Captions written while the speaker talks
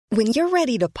When you're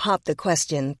ready to pop the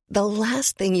question, the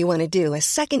last thing you want to do is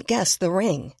second-guess the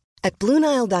ring. At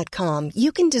BlueNile.com,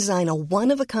 you can design a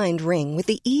one-of-a-kind ring with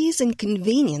the ease and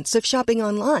convenience of shopping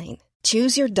online.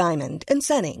 Choose your diamond and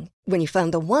setting. When you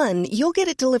find the one, you'll get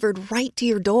it delivered right to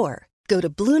your door. Go to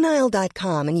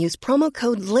BlueNile.com and use promo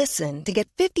code LISTEN to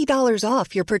get $50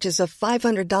 off your purchase of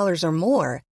 $500 or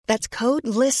more. That's code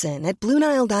LISTEN at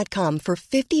BlueNile.com for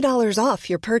 $50 off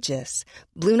your purchase.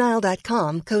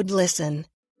 BlueNile.com, code LISTEN.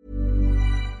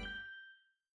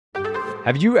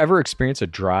 Have you ever experienced a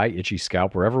dry, itchy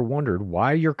scalp or ever wondered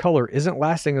why your color isn't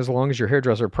lasting as long as your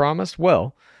hairdresser promised?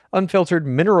 Well, unfiltered,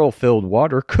 mineral-filled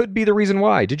water could be the reason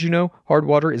why. Did you know hard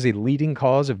water is a leading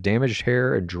cause of damaged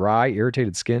hair and dry,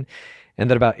 irritated skin? And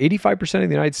that about 85% of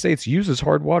the United States uses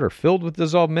hard water filled with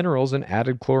dissolved minerals and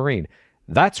added chlorine.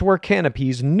 That's where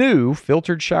Canopy's new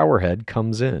filtered showerhead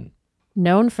comes in.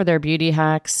 Known for their beauty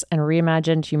hacks and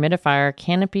reimagined humidifier,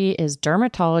 Canopy is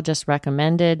dermatologist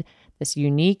recommended. This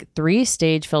unique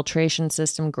 3-stage filtration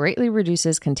system greatly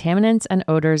reduces contaminants and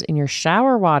odors in your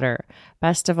shower water.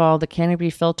 Best of all, the Canopy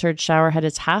filtered showerhead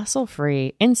is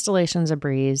hassle-free, installation's a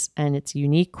breeze, and its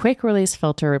unique quick-release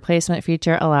filter replacement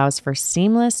feature allows for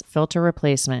seamless filter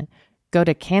replacement. Go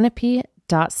to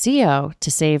canopy.co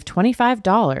to save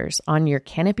 $25 on your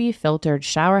Canopy filtered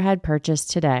showerhead purchase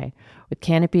today with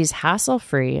Canopy's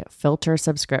hassle-free filter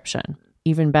subscription.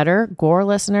 Even better, Gore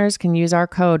listeners can use our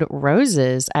code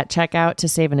ROSES at checkout to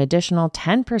save an additional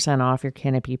 10% off your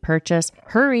Canopy purchase.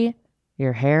 Hurry,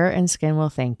 your hair and skin will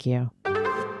thank you.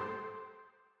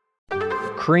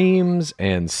 Creams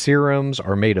and serums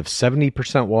are made of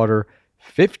 70% water,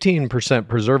 15%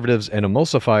 preservatives and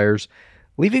emulsifiers,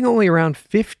 leaving only around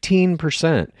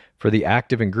 15% for the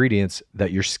active ingredients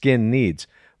that your skin needs.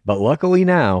 But luckily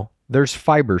now, there's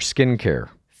Fiber Skincare.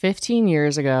 15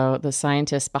 years ago, the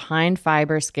scientists behind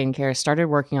Fiber Skincare started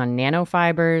working on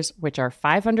nanofibers, which are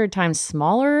 500 times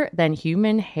smaller than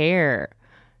human hair.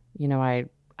 You know, I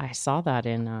saw that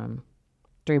in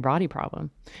Three Body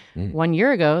Problem. 1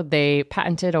 year ago, they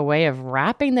patented a way of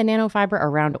wrapping the nanofiber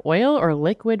around oil or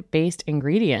liquid-based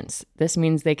ingredients. This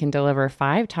means they can deliver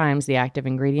 5 times the active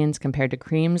ingredients compared to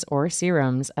creams or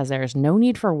serums, as there is no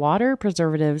need for water,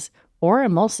 preservatives, or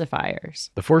emulsifiers.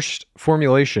 The first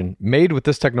formulation made with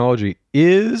this technology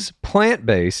is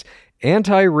plant-based,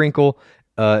 anti-wrinkle.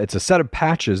 It's a set of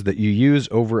patches that you use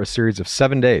over a series of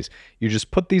 7 days. You just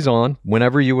put these on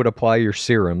whenever you would apply your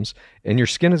serums, and your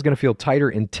skin is going to feel tighter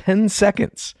in 10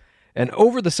 seconds. And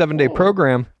over the 7-day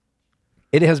program,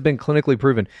 it has been clinically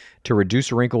proven to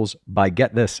reduce wrinkles by,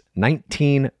 get this,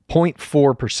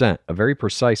 19.4%, a very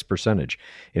precise percentage.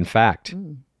 In fact,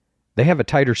 they have a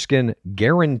tighter skin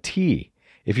guarantee.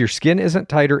 If your skin isn't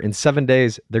tighter in 7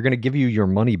 days, they're going to give you your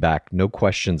money back, no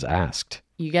questions asked.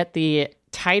 You get the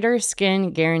tighter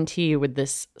skin guarantee with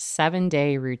this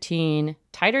 7-day routine.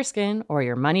 Tighter skin or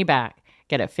your money back.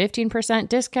 Get a 15%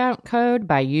 discount code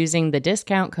by using the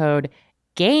discount code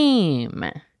GAME.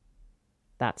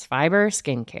 That's Fiber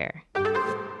Skincare.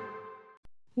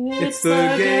 It's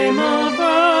the Game of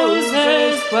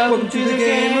Roses. Welcome to the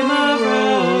Game of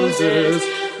Roses.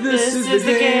 This is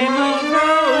the Game of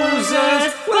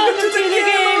Roses. Welcome to the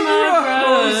Game of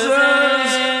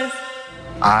Roses.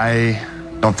 I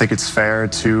don't think it's fair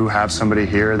to have somebody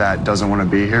here that doesn't want to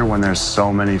be here when there's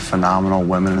so many phenomenal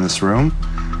women in this room.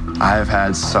 I have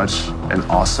had such an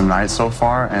awesome night so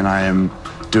far, and I am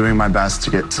doing my best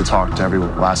to get to talk to every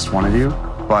last one of you.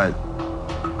 But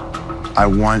I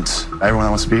want everyone that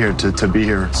wants to be here to be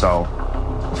here. So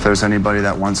if there's anybody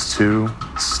that wants to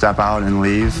step out and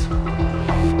leave.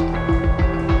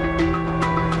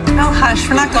 No, hush,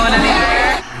 we're not going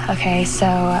anywhere. Okay, so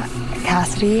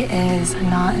Cassidy is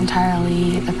not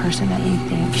entirely the person that you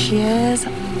think she is.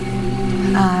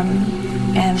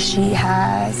 And she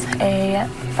has a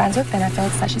friends with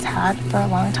benefits that she's had for a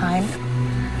long time.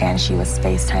 And she was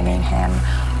FaceTiming him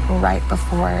right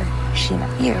before she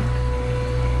met you.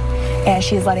 And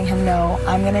she's letting him know,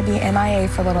 I'm gonna be MIA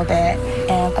for a little bit.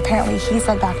 And apparently he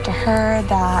said back to her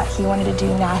that he wanted to do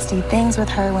nasty things with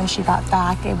her when she got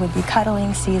back. It would be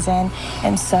cuddling season.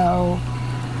 And so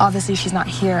obviously she's not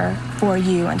here for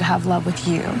you and to have love with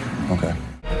you. Okay.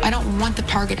 I don't want the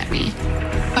target at me.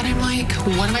 But I'm like,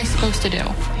 what am I supposed to do?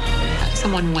 Have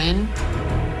someone win?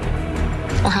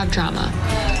 Or have drama?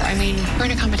 I mean, we're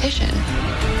in a competition.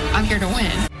 I'm here to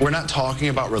win. We're not talking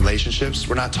about relationships.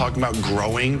 We're not talking about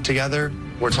growing together.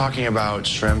 We're talking about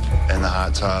shrimp in the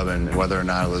hot tub and whether or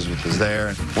not Elizabeth is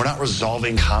there. We're not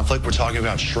resolving conflict. We're talking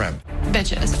about shrimp.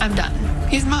 Bitches, I'm done.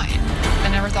 He's mine. I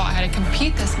never thought I had to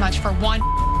compete this much for one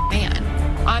man.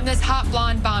 I'm this hot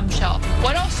blonde bombshell.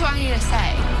 What else do I need to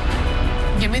say?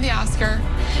 Give me the Oscar,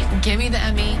 give me the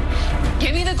Emmy,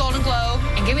 give me the Golden Globe,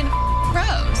 and give me the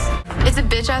rose. It's a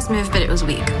bitch-ass move, but it was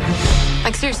weak.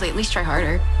 Like, seriously, at least try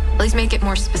harder. At least make it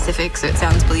more specific so it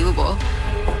sounds believable.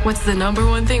 What's the number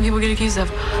one thing people get accused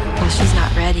of? Well, she's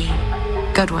not ready.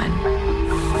 Good one.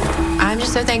 I'm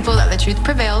just so thankful that the truth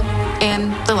prevailed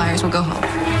and the liars will go home.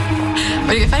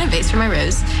 Or you can find a vase for my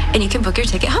rose and you can book your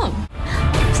ticket home.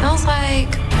 Smells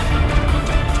like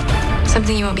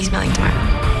something you won't be smelling tomorrow.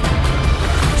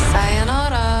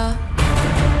 Sayonara,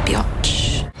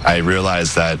 biatch. I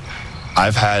realized that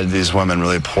I've had these women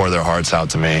really pour their hearts out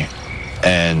to me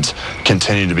and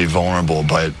continue to be vulnerable,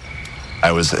 but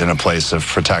I was in a place of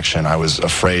protection. I was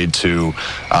afraid to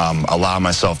allow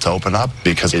myself to open up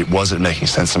because it wasn't making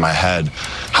sense in my head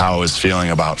how I was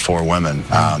feeling about 4 women.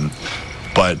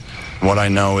 But what I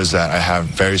know is that I have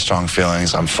very strong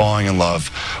feelings. I'm falling in love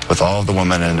with all of the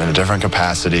women in a different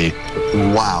capacity.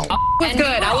 Wow. It was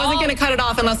good. I wasn't going to cut it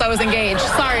off unless I was engaged.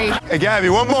 Sorry. Hey, Gabby,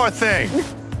 one more thing.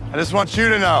 I just want you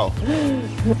to know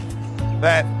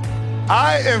that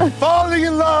I am falling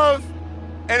in love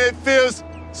and it feels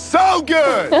so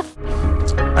good.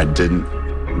 I didn't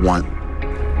want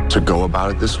to go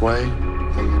about it this way,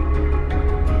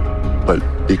 but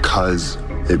because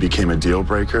it became a deal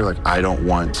breaker, like I don't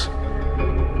want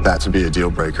that to be a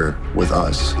deal breaker with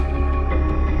us.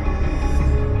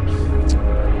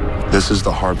 This is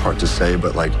the hard part to say,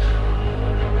 but like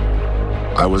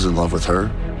I was in love with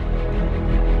her.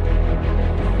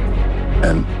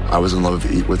 And I was in love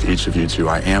with each of you two.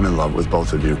 I am in love with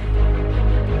both of you.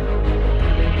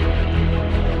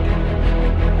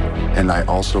 And I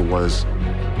also was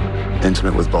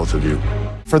intimate with both of you.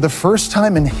 For the first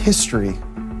time in history,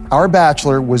 our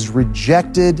bachelor was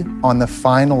rejected on the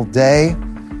final day,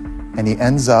 and he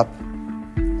ends up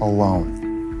alone.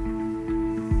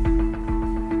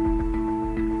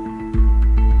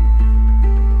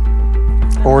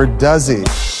 Or does he?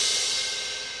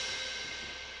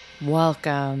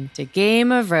 Welcome to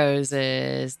Game of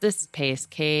Roses. This is Pace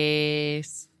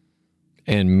Case.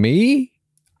 And me?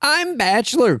 I'm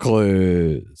Bachelor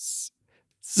Clues.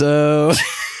 So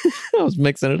I was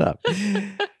mixing it up.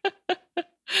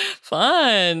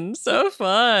 Fun. So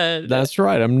fun. That's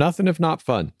right. I'm nothing if not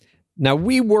fun. Now,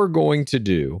 we were going to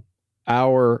do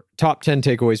our top 10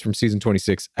 takeaways from season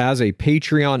 26 as a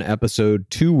Patreon episode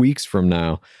 2 weeks from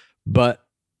now, but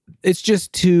it's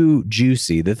just too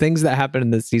juicy. The things that happen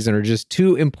in this season are just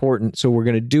too important. So we're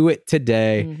going to do it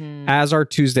today as our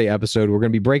Tuesday episode. We're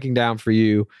going to be breaking down for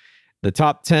you the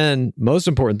top 10 most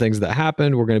important things that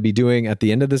happened. We're going to be doing at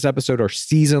the end of this episode our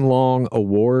season-long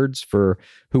awards for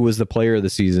who was the player of the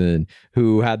season,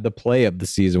 who had the play of the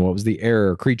season, what was the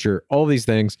error, creature, all these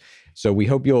things. So we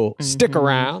hope you'll stick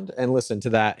around and listen to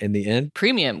that in the end.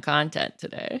 Premium content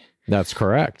today. That's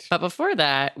correct. But before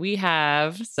that, we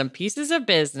have some pieces of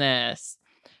business.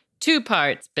 2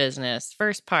 parts business.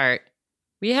 First part,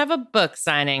 we have a book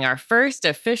signing, our first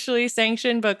officially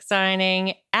sanctioned book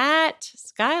signing at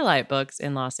Skylight Books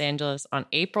in Los Angeles on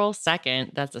April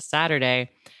 2nd. That's a Saturday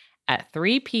at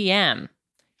 3 p.m.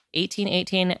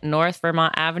 1818 North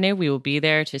Vermont Avenue. We will be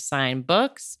there to sign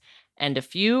books and a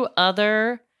few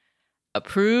other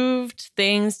approved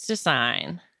things to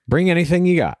sign. Bring anything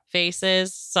you got.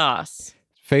 Faces, sauce.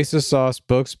 Faces, sauce,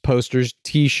 books, posters,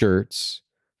 t-shirts,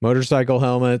 motorcycle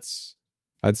helmets.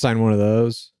 I'd sign one of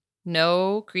those.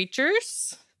 No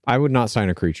creatures? I would not sign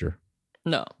a creature.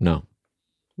 No. No.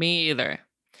 Me either.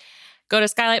 Go to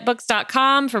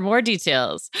skylightbooks.com for more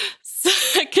details.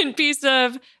 Second piece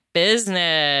of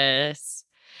business.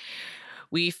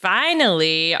 We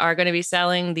finally are going to be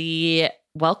selling the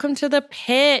Welcome to the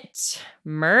Pit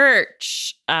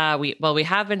merch. We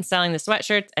have been selling the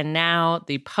sweatshirts, and now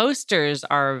the posters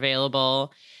are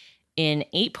available in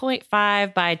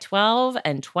 8.5 by 12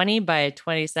 and 20 by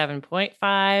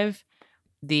 27.5.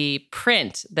 The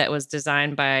print that was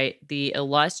designed by the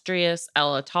illustrious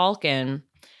Ella Tolkien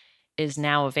is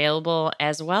now available,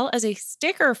 as well as a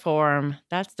sticker form.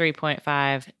 That's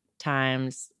 3.5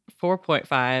 times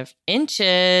 4.5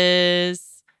 inches.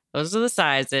 Those are the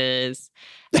sizes.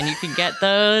 And you can get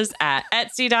those at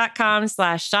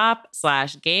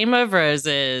etsy.com/shop/Game of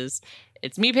Roses.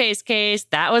 It's me, Pace Case.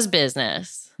 That was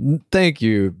business. Thank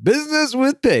you. Business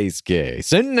with Pace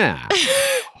Case. And now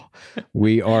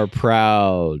we are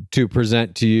proud to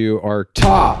present to you our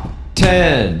top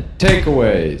 10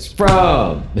 takeaways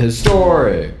from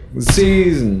historic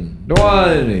season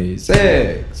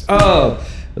 26 of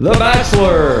The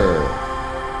Bachelor.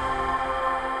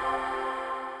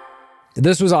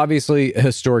 This was obviously a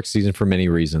historic season for many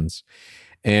reasons.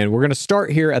 And we're going to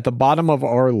start here at the bottom of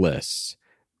our list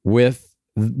with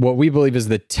what we believe is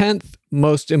the 10th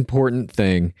most important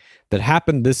thing that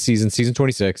happened this season, season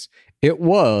 26. It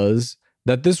was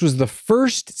that this was the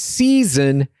first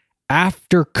season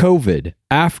after COVID,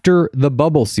 after the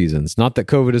bubble seasons. Not that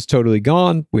COVID is totally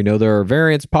gone. We know there are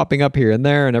variants popping up here and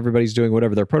there, and everybody's doing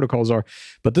whatever their protocols are.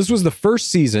 But this was the first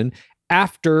season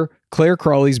after Claire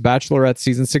Crawley's Bachelorette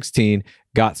season 16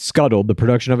 got scuttled. The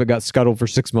production of it got scuttled for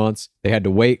 6 months. They had to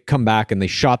wait, come back, and they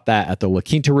shot that at the La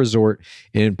Quinta Resort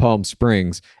in Palm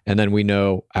Springs. And then we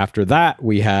know after that,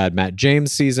 we had Matt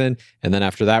James' season. And then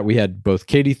after that, we had both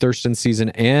Katie Thurston's season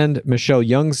and Michelle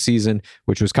Young's season,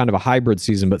 which was kind of a hybrid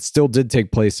season, but still did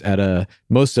take place at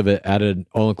most of it at an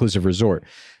all-inclusive resort.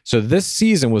 So this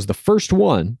season was the first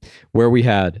one where we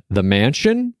had the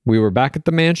mansion. We were back at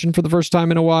the mansion for the first time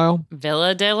in a while.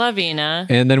 Villa de la Vina.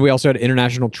 And then we also had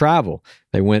international travel.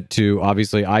 They went to,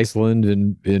 obviously, Iceland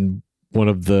in one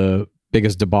of the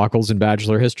biggest debacles in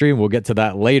Bachelor history. And we'll get to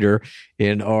that later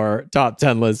in our top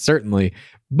 10 list, certainly.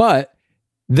 But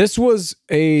this was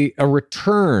a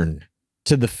return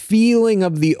to the feeling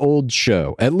of the old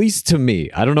show, at least to me.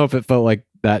 I don't know if it felt like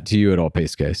that to you at all,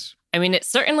 Pace Case. I mean, it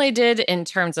certainly did in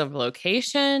terms of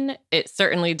location. It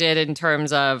certainly did in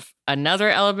terms of another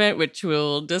element, which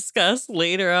we'll discuss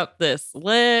later up this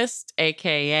list,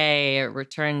 aka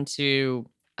return to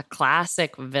a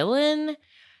classic villain.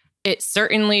 It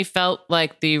certainly felt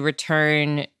like the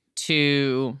return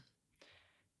to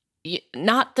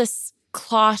not this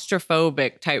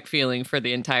claustrophobic type feeling for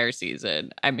the entire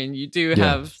season. I mean, you do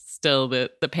have still the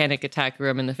panic attack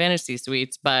room in the fantasy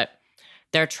suites, but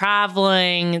they're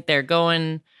traveling, they're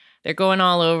going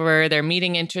all over, they're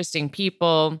meeting interesting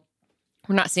people.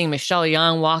 We're not seeing Michelle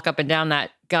Young walk up and down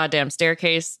that goddamn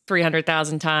staircase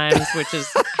 300,000 times, which is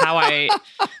how I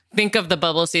think of the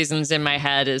bubble seasons in my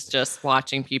head, is just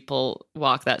watching people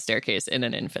walk that staircase in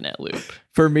an infinite loop.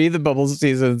 For me, the bubble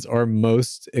seasons are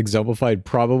most exemplified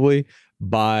probably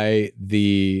by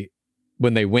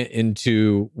when they went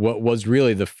into what was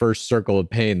really the first circle of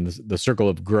pain, the circle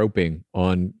of groping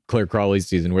on Claire Crawley's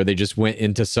season, where they just went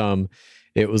into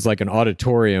it was like an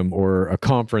auditorium or a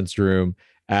conference room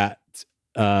at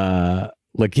La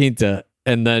Quinta,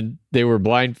 and then they were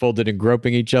blindfolded and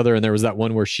groping each other. And there was that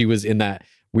one where she was in that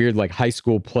weird like high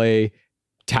school play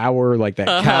tower, like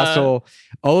that castle,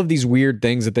 all of these weird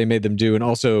things that they made them do. And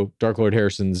also Dark Lord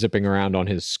Harrison zipping around on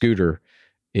his scooter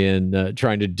in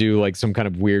trying to do like some kind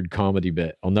of weird comedy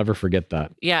bit. I'll never forget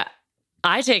that. Yeah,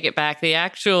 I take it back. The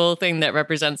actual thing that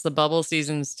represents the bubble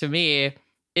seasons to me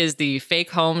is the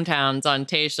fake hometowns on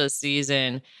Tayshia's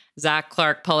season. Zach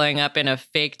Clark pulling up in a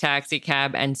fake taxi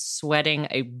cab and sweating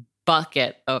a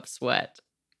bucket of sweat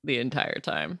the entire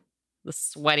time. The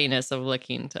sweatiness of La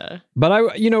Quinta. But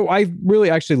I really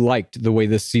actually liked the way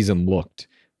this season looked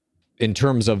in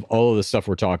terms of all of the stuff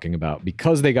we're talking about,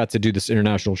 because they got to do this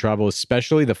international travel,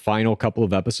 especially the final couple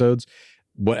of episodes.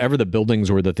 Whatever the buildings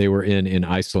were that they were in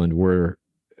Iceland were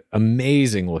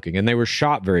amazing looking, and they were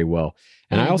shot very well.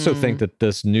 And I also think that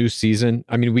this new season,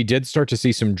 I mean, we did start to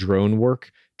see some drone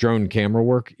camera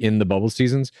work in the bubble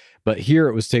seasons, but here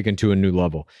it was taken to a new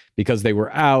level because they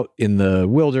were out in the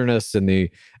wilderness and the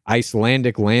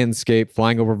Icelandic landscape,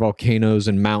 flying over volcanoes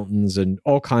and mountains and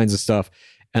all kinds of stuff.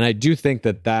 And I do think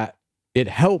that it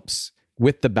helps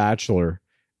with The Bachelor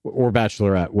or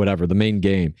Bachelorette, whatever, the main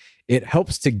game. It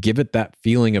helps to give it that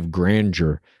feeling of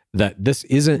grandeur, that this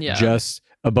isn't just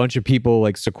a bunch of people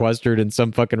like sequestered in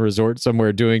some fucking resort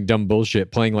somewhere doing dumb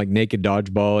bullshit, playing like naked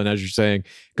dodgeball. And as you're saying,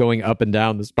 going up and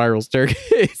down the spiral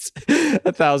staircase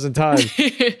 1,000 times.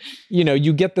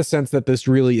 You get the sense that this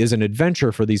really is an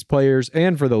adventure for these players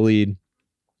and for the lead.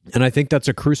 And I think that's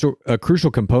a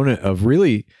crucial component of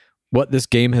really what this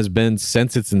game has been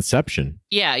since its inception.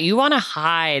 Yeah, you want to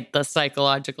hide the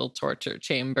psychological torture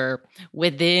chamber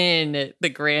within the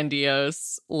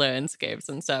grandiose landscapes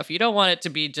and stuff. You don't want it to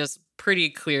be just pretty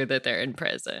clear that they're in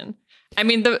prison. I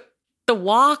mean, the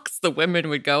walks the women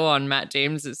would go on Matt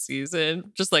James's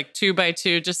season, just like 2 by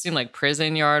 2, just seem like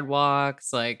prison yard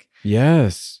walks. Like,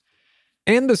 yes.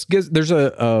 And there's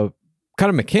a kind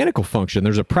of mechanical function.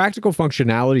 There's a practical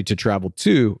functionality to travel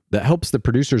too that helps the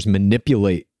producers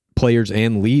manipulate players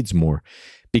and leads more,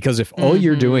 because if all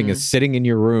you're doing is sitting in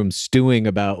your room stewing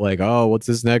about like, oh, what's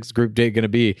this next group date going to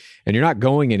be, and you're not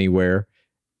going anywhere,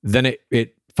 then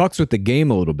it fucks with the game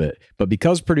a little bit. But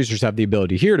because producers have the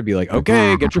ability here to be like,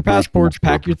 okay, get your passports,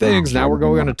 pack your things, now we're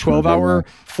going on a 12-hour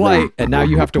flight, and now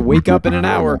you have to wake up in an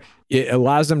hour, it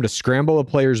allows them to scramble a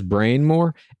player's brain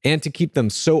more and to keep them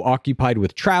so occupied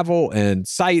with travel and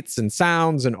sights and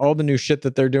sounds and all the new shit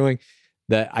that they're doing,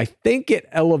 that I think it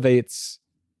elevates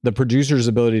the producer's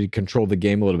ability to control the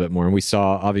game a little bit more. And we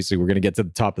saw, obviously, we're going to get to the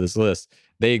top of this list.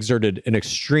 They exerted an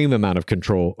extreme amount of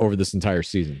control over this entire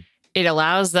season. It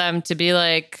allows them to be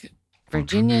like,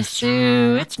 Virginia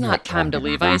Sue, it's not time to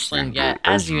leave Iceland yet.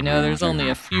 As you know, there's only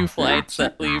a few flights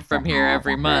that leave from here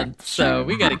every month, so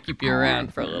we got to keep you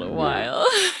around for a little while.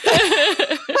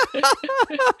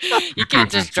 You can't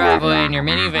just drive away in your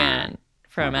minivan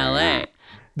from LA.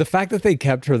 The fact that they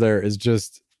kept her there is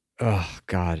just, oh,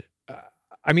 God.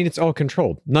 I mean, it's all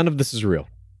controlled. None of this is real.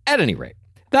 At any rate,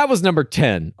 that was number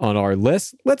 10 on our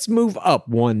list. Let's move up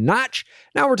one notch.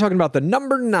 Now we're talking about the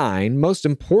number 9 most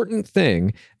important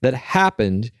thing that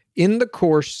happened in the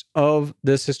course of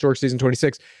this historic season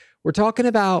 26. We're talking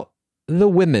about the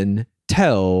women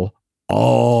tell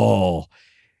all.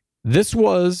 This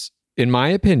was, in my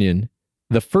opinion,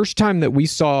 the first time that we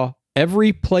saw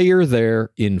every player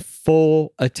there in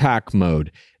full attack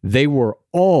mode. They were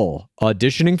all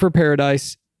auditioning for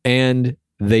Paradise, and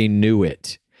they knew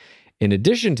it. In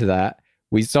addition to that,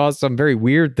 we saw some very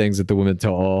weird things at the Women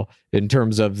Tell All in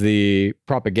terms of the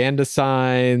propaganda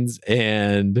signs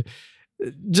and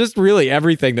just really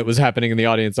everything that was happening in the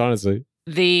audience, honestly.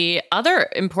 The other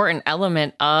important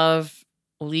element of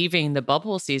leaving the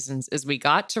bubble seasons is we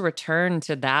got to return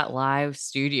to that live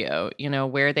studio, you know,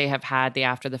 where they have had the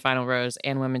After the Final Rose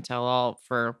and Women Tell All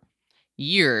for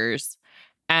years.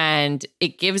 And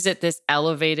it gives it this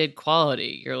elevated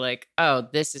quality. You're like, oh,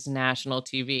 this is national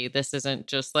TV. This isn't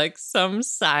just like some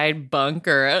side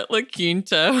bunker at La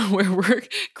Quinta where we're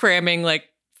cramming like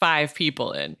 5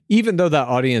 people in. Even though that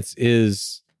audience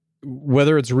is,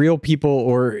 whether it's real people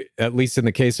or at least in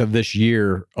the case of this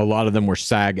year, a lot of them were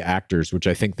SAG actors, which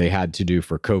I think they had to do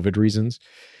for COVID reasons.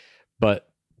 But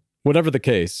whatever the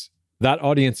case, that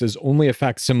audience is only a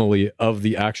facsimile of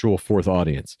the actual 4th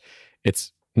audience.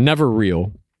 It's never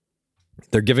real.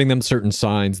 They're giving them certain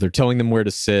signs. They're telling them where to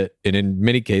sit. And in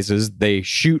many cases, they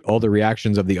shoot all the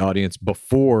reactions of the audience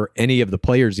before any of the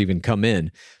players even come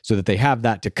in so that they have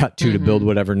that to cut to build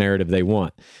whatever narrative they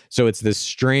want. So it's this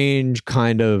strange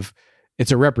kind of,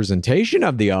 it's a representation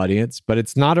of the audience, but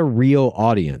it's not a real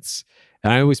audience.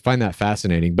 And I always find that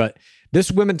fascinating. But this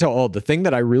Women Tell All, the thing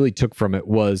that I really took from it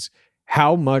was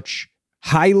how much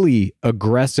highly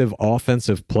aggressive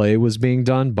offensive play was being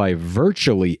done by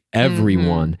virtually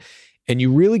everyone. And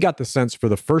you really got the sense for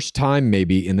the first time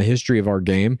maybe in the history of our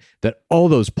game that all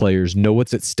those players know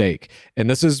what's at stake. And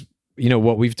this is, you know,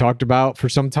 what we've talked about for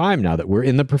some time now, that we're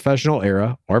in the professional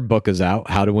era. Our book is out,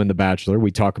 How to Win the Bachelor. We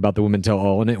talk about the Women Tell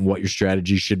All in it and what your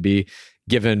strategy should be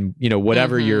given, you know,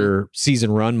 whatever your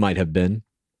season run might have been.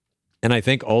 And I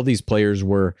think all these players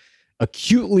were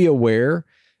acutely aware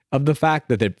of the fact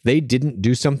that if they didn't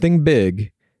do something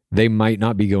big, they might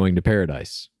not be going to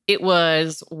Paradise. It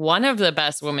was one of the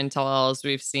best Women Tell Alls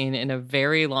we've seen in a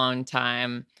very long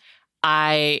time.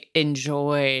 I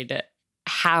enjoyed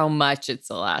how much it's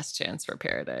the last chance for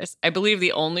Paradise. I believe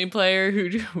the only player who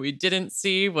we didn't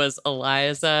see was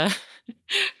Eliza,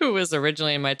 who was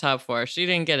originally in my top 4. She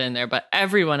didn't get in there, but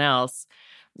everyone else,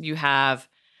 you have,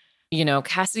 you know,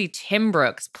 Cassidy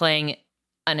Timbrooks playing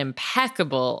an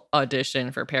impeccable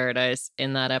audition for Paradise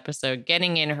in that episode,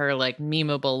 getting in her like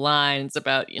memeable lines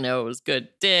about, you know, it was good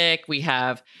dick. We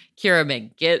have Kira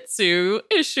Megitsu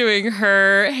issuing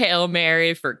her Hail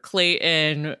Mary for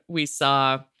Clayton. We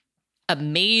saw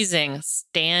amazing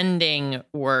standing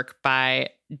work by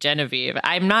Genevieve.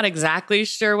 I'm not exactly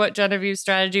sure what Genevieve's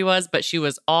strategy was, but she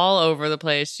was all over the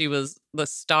place. She was the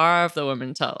star of the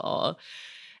Women Tell All.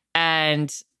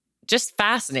 And just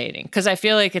fascinating, because I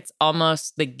feel like it's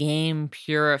almost the game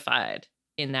purified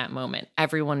in that moment.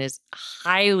 Everyone is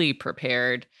highly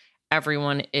prepared.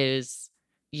 Everyone is,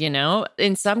 you know,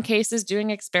 in some cases doing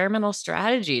experimental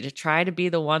strategy to try to be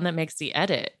the one that makes the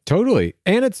edit. Totally.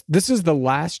 And this is the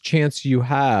last chance you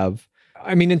have.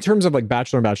 I mean, in terms of like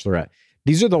Bachelor and Bachelorette,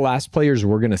 these are the last players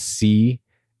we're going to see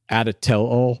at a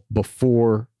tell-all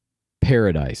before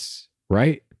Paradise,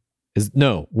 right?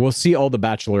 No, we'll see all the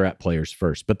Bachelorette players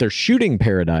first, but they're shooting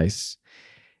Paradise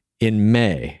in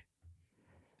May.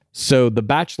 So the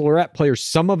Bachelorette players,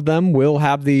 some of them will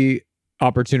have the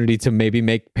opportunity to maybe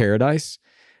make Paradise,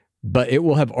 but it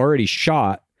will have already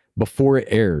shot before it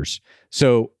airs.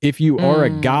 So if you are a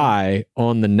guy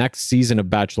on the next season of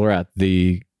Bachelorette,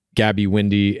 the Gabby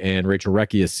Wendy and Rachel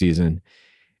Recchia season,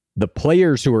 the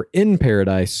players who are in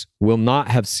Paradise will not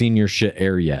have seen your shit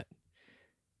air yet.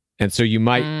 And so you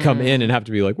might come in and have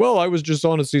to be like, well, I was just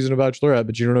on a season of Bachelorette,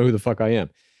 but you don't know who the fuck I am.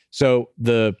 So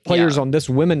the players on this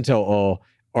Women Tell All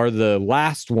are the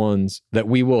last ones that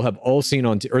we will have all seen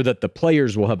on, or that the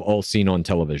players will have all seen on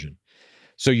television.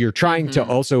 So you're trying to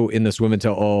also, in this Women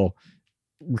Tell All,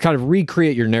 kind of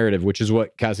recreate your narrative, which is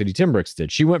what Cassidy Timbrooks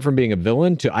did. She went from being a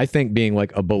villain to, I think, being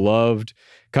like a beloved,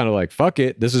 kind of like, fuck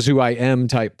it, this is who I am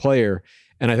type player.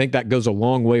 And I think that goes a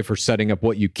long way for setting up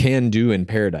what you can do in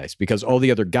Paradise, because all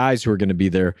the other guys who are going to be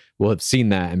there will have seen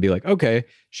that and be like, okay,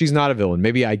 she's not a villain.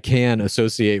 Maybe I can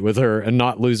associate with her and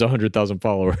not lose 100,000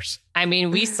 followers. I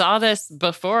mean, we saw this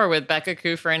before with Becca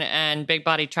Kufrin and Big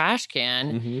Body Trash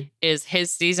Can, is his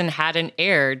season hadn't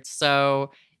aired. So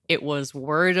it was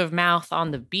word of mouth on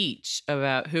the beach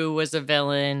about who was a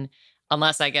villain,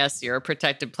 unless I guess you're a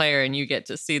protected player and you get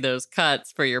to see those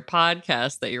cuts for your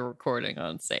podcast that you're recording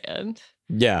on Sand.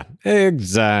 Yeah,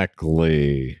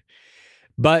 exactly.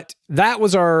 But that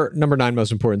was our number 9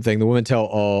 most important thing. The Women Tell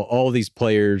all these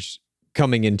players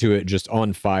coming into it just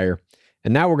on fire.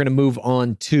 And now we're going to move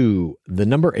on to the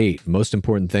number 8 most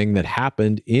important thing that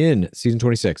happened in season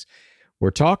 26.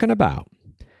 We're talking about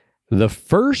the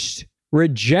first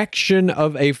rejection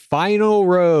of a final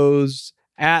rose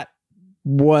at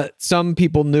what some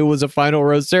people knew was a final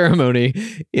rose ceremony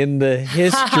in the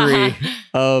history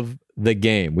of the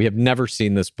game. We have never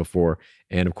seen this before.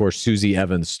 And of course, Susie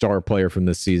Evans, star player from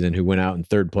this season, who went out in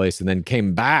 3rd place and then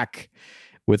came back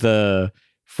with a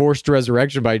forced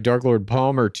resurrection by Dark Lord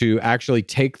Palmer to actually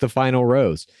take the final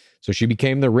rose. So she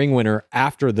became the ring winner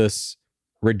after this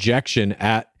rejection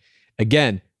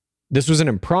again, this was an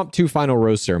impromptu final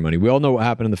rose ceremony. We all know what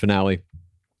happened in the finale.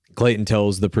 Clayton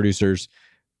tells the producers,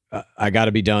 I got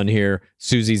to be done here.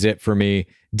 Susie's it for me.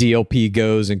 DLP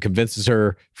goes and convinces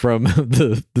her from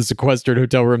the sequestered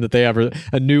hotel room that they have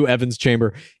a new Evans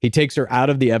chamber. He takes her out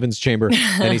of the Evans chamber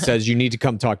and he says, you need to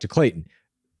come talk to Clayton.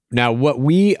 Now, what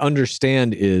we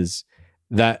understand is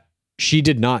that she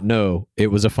did not know it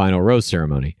was a final rose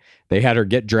ceremony. They had her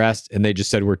get dressed and they just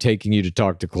said, we're taking you to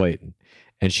talk to Clayton.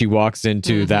 And she walks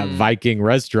into that Viking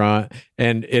restaurant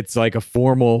and it's like a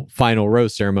formal final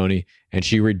rose ceremony and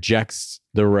she rejects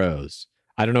the rose.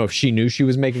 I don't know if she knew she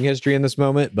was making history in this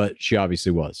moment, but she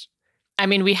obviously was. I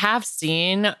mean, we have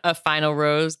seen a final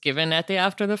rose given at the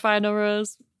After the Final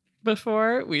Rose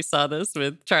before. We saw this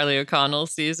with Charlie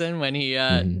O'Connell's season when he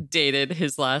dated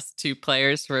his last 2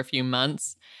 players for a few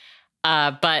months.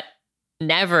 But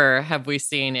never have we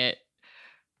seen it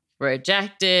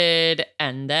rejected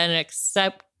and then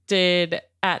accepted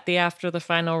at the After the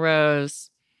Final Rose.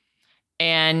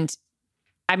 And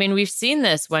I mean, we've seen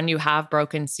this when you have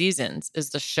broken seasons, is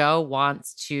the show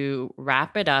wants to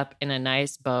wrap it up in a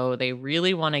nice bow. They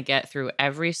really want to get through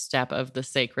every step of the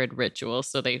sacred ritual.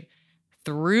 So they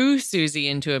threw Susie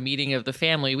into a meeting of the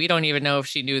family. We don't even know if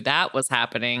she knew that was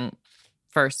happening,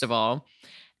 first of all.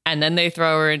 And then they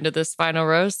throw her into this final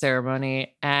rose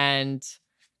ceremony. And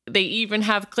they even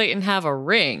have Clayton have a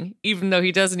ring, even though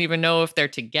he doesn't even know if they're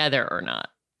together or not.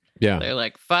 Yeah. They're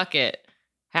like, fuck it.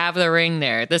 Have the ring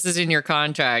there. This is in your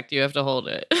contract. You have to hold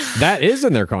it. That is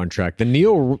in their contract. The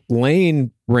Neil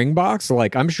Lane ring box,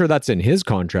 like I'm sure that's in his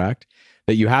contract,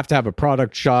 that you have to have a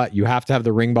product shot. You have to have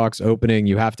the ring box opening.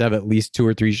 You have to have at least 2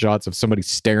 or 3 shots of somebody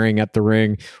staring at the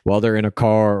ring while they're in a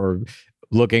car or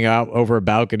looking out over a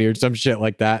balcony or some shit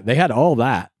like that. They had all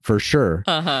that for sure.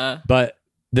 But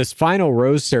this final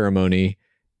rose ceremony,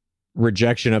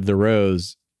 rejection of the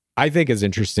rose, I think is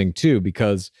interesting too,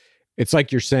 because it's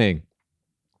like you're saying,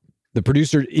 the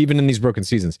producer, even in these broken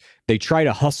seasons, they try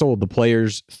to hustle the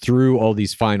players through all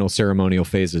these final ceremonial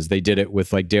phases. They did it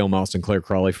with like Dale Mouse and Claire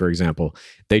Crawley, for example.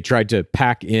 They tried to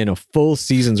pack in a full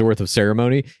season's worth of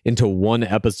ceremony into one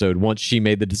episode. Once she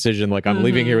made the decision, like, I'm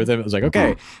leaving here with him, it was like,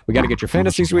 okay, we got to get your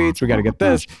fantasy suites. We got to get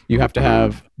this. You have to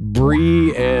have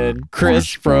Bree and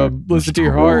Chris from Listen to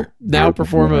Your Heart now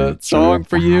perform a song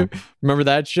for you. Remember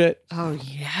that shit? Oh,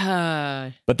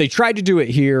 yeah. But they tried to do it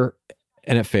here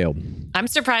and it failed. I'm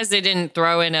surprised they didn't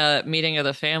throw in a meeting of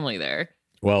the family there.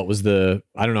 Well, it was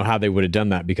I don't know how they would have done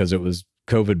that because it was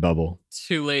COVID bubble.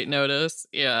 Too late notice.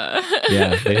 Yeah.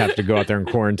 Yeah. They'd have to go out there and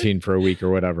quarantine for a week or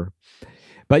whatever.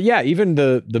 But yeah, even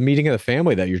the meeting of the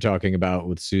family that you're talking about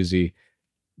with Susie,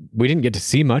 we didn't get to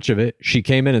see much of it. She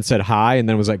came in and said hi and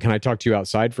then was like, can I talk to you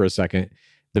outside for a second?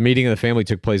 The meeting of the family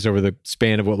took place over the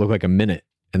span of what looked like a minute.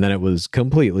 And then it was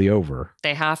completely over.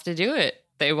 They have to do it.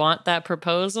 They want that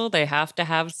proposal. They have to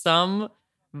have some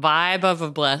vibe of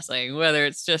a blessing, whether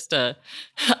it's just a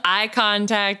eye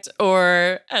contact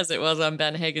or, as it was on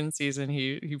Ben Higgins' season,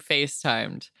 he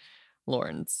FaceTimed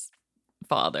Lauren's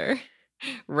father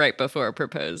right before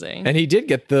proposing. And he did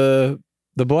get the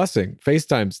blessing,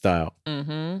 FaceTime style.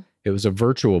 It was a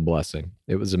virtual blessing.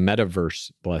 It was a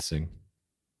metaverse blessing.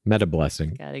 Meta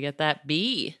blessing. Gotta get that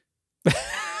B.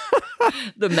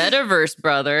 The metaverse,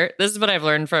 brother. This is what I've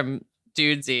learned from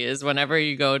dudesy is whenever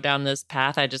you go down this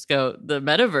path, I just go, the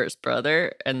metaverse,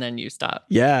 brother, and then you stop.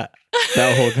 Yeah.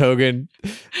 That Hulk Hogan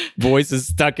voice is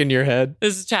stuck in your head.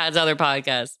 This is Chad's other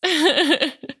podcast.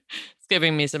 It's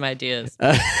giving me some ideas.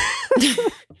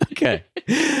 Okay.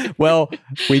 Well,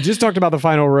 we just talked about the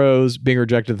final rose being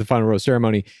rejected at the final rose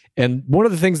ceremony. And one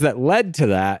of the things that led to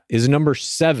that is number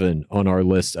 7 on our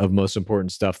list of most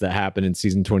important stuff that happened in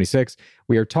season 26.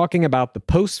 We are talking about the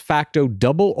post facto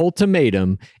double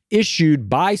ultimatum issued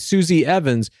by Susie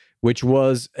Evans, which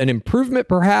was an improvement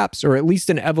perhaps, or at least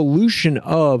an evolution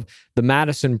of the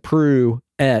Madison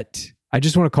Prue-ette. I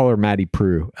just want to call her Maddie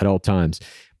Prue at all times,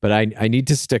 but I need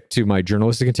to stick to my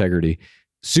journalistic integrity.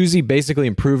 Susie basically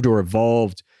improved or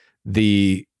evolved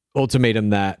the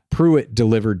ultimatum that Pruitt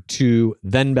delivered to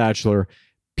then Bachelor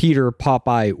Peter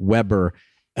Popeye Weber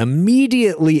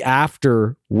immediately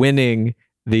after winning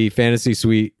the Fantasy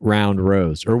Suite round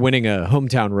rose, or winning a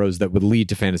hometown rose that would lead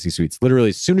to Fantasy Suites. Literally,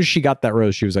 as soon as she got that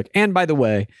rose, she was like, and by the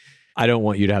way, I don't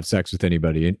want you to have sex with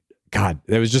anybody. And God,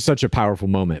 that was just such a powerful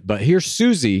moment. But here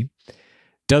Susie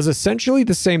does essentially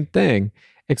the same thing,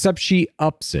 except she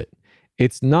ups it.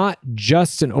 It's not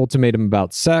just an ultimatum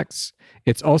about sex.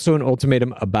 It's also an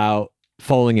ultimatum about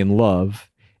falling in love.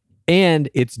 And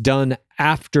it's done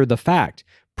after the fact.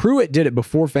 Pruitt did it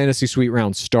before Fantasy Suite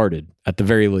round started, at the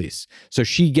very least. So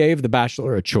she gave the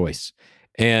Bachelor a choice.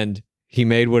 And he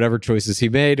made whatever choices he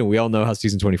made. And we all know how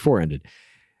season 24 ended.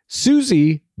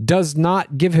 Susie does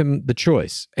not give him the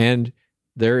choice. And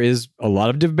there is a lot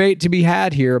of debate to be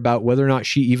had here about whether or not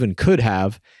she even could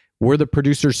have. Were the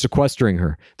producers sequestering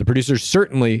her? The producers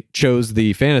certainly chose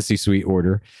the Fantasy Suite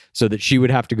order so that she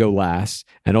would have to go last,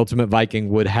 and Ultimate Viking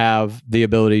would have the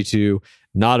ability to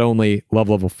not only love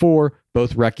level 4,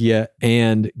 both Rekia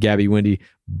and Gabby Wendy,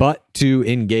 but to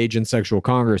engage in sexual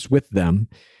congress with them.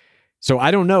 So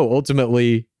I don't know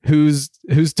ultimately who's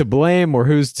to blame or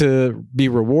who's to be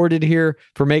rewarded here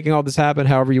for making all this happen,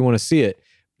 however you want to see it.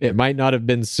 It might not have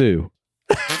been Sue.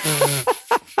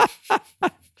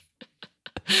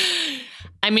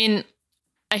 I mean,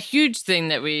 a huge thing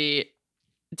that we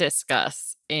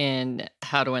discuss in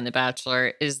How to Win the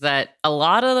Bachelor is that a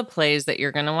lot of the plays that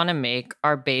you're going to want to make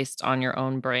are based on your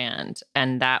own brand,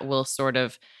 and that will sort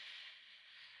of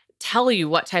tell you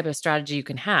what type of strategy you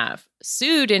can have.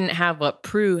 Sue didn't have what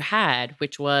Prue had,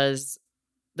 which was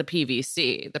the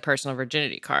PVC, the personal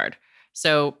virginity card.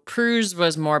 So Prue's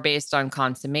was more based on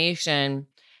consummation.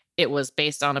 It was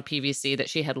based on a PVC that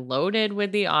she had loaded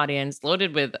with the audience,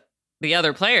 loaded with the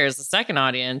other players, the second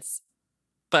audience,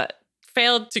 but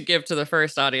failed to give to the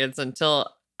first audience until,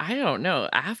 I don't know,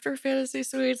 after Fantasy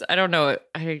Suites? I don't know.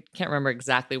 I can't remember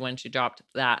exactly when she dropped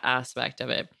that aspect of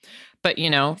it. But,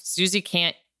 you know, Susie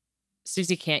can't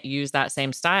use that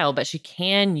same style, but she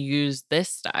can use this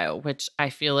style, which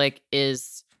I feel like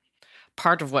is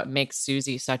part of what makes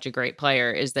Susie such a great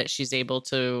player, is that she's able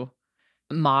to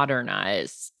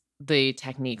modernize the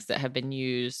techniques that have been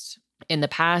used in the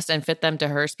past and fit them to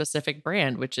her specific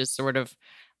brand, which is sort of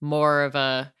more of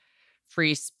a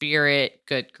free spirit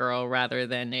good girl rather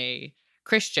than a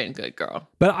Christian good girl.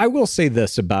 But I will say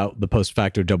this about the post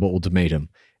facto double ultimatum.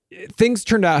 Things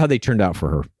turned out how they turned out for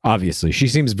her. Obviously, she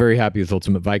seems very happy with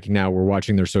Ultimate Viking now. We're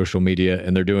watching their social media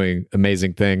and they're doing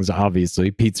amazing things.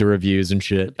 Obviously, pizza reviews and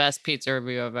shit. The best pizza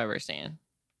review I've ever seen,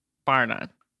 bar none.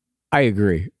 I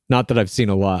agree. Not that I've seen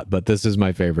a lot, but this is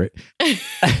my favorite.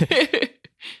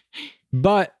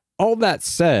 But all that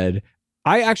said,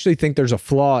 I actually think there's a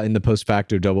flaw in the post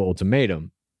facto double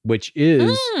ultimatum, which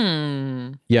is,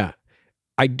 yeah,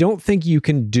 I don't think you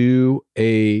can do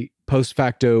a post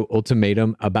facto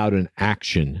ultimatum about an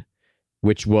action,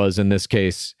 which was in this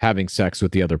case having sex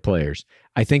with the other players.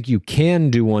 I think you can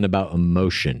do one about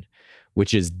emotion,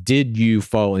 which is, did you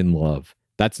fall in love?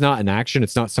 That's not an action.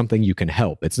 It's not something you can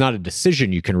help. It's not a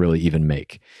decision you can really even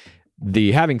make.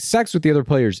 The having sex with the other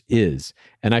players is.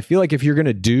 And I feel like if you're going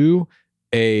to do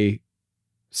a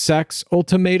sex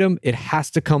ultimatum, it has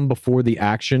to come before the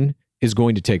action is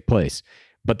going to take place.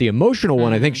 But the emotional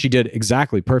one, I think she did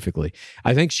exactly perfectly.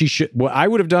 I think she should, what I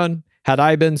would have done had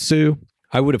I been Sue,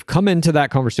 I would have come into that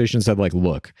conversation and said, like,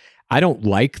 look, I don't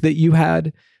like that you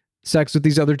had sex with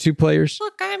these other two players.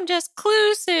 Look, I'm just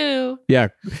Clue Sue. Yeah.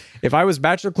 If I was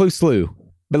Bachelor Clue Slew,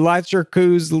 Bachelor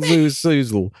Clues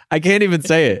Sue. I can't even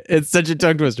say it. It's such a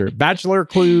tongue twister. Bachelor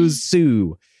Clues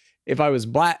Sue. If I was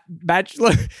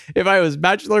Bachelor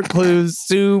Clues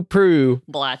Sue Prue.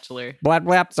 Blatchler.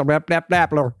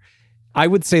 Blatchler. I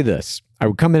would say this. I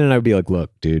would come in and I would be like,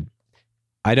 look, dude,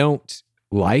 I don't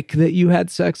like that you had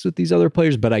sex with these other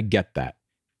players, but I get that.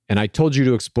 And I told you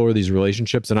to explore these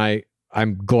relationships, and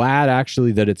I'm glad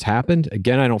actually that it's happened.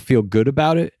 Again, I don't feel good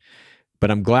about it,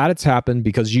 But I'm glad it's happened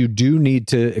because you do need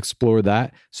to explore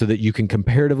that so that you can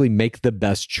comparatively make the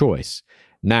best choice.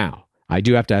 Now, I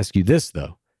do have to ask you this,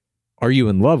 though. Are you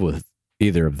in love with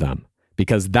either of them?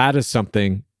 Because that is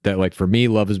something that, like, for me,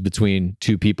 love is between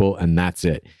two people and that's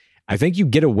it. I think you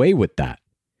get away with that.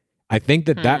 I think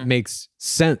that makes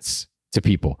sense to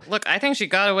people. Look, I think she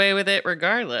got away with it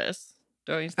regardless.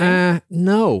 Don't you think?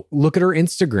 No. Look at her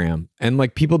Instagram. And,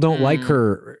 like, people don't like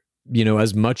her, you know,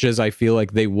 as much as I feel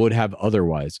like they would have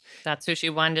otherwise. That's who she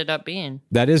wound up being.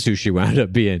 That is who she wound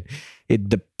up being. It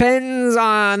depends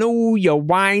on who you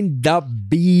wind up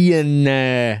being.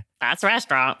 That's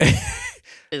restaurant.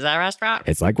 Is that restaurant?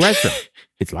 It's like restaurant.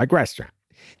 It's like restaurant.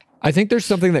 I think there's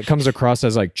something that comes across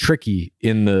as like tricky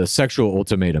in the sexual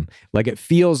ultimatum. Like it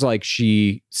feels like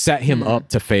she set him up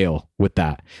to fail with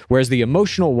that. Whereas the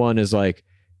emotional one is like,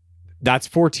 that's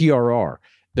for TRR.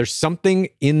 There's something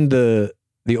in the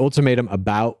ultimatum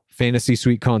about fantasy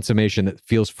suite consummation that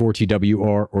feels for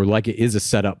TWR or like it is a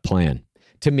setup plan.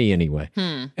 To me anyway.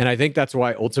 And I think that's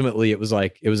why ultimately it was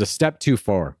a step too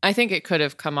far. I think it could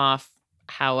have come off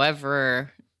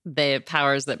however the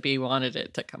powers that be wanted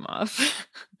it to come off.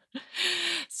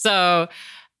 So,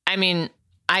 I mean,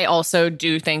 I also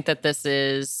do think that this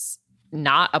is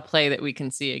not a play that we can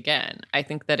see again. I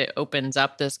think that it opens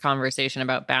up this conversation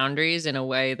about boundaries in a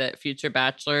way that future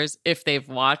bachelors, if they've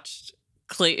watched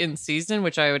Clayton's season,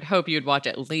 which I would hope you would watch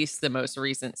at least the most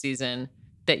recent season,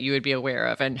 that you would be aware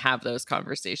of and have those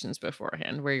conversations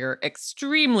beforehand where you're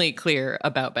extremely clear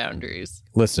about boundaries.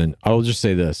 Listen, I'll just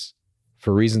say this.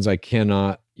 For reasons I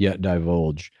cannot yet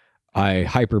divulge, I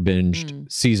hyper binged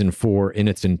season 4 in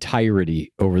its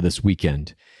entirety over this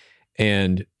weekend.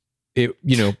 And it,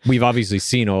 you know, we've obviously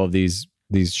seen all of these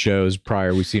shows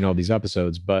prior. We've seen all these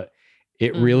episodes, but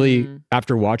it really,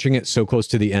 after watching it so close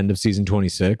to the end of season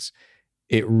 26,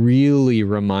 it really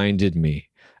reminded me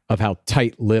of how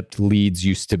tight-lipped leads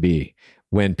used to be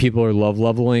when people are love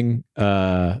leveling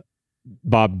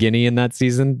Bob Guinea in that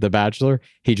season, The Bachelor.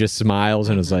 He just smiles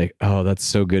and is like, "Oh, that's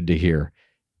so good to hear."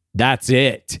 That's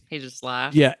it. He just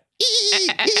laughed. Yeah.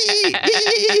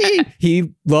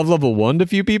 He love level 1'd a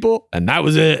few people, and that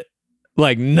was it.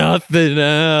 Like nothing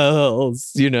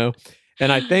else, you know.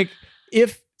 And I think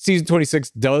if season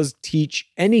 26 does teach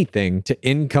anything to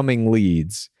incoming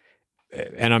leads,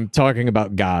 and I'm talking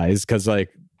about guys because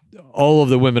like all of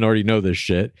the women already know this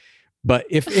shit. But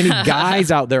if any guys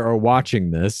out there are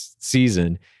watching this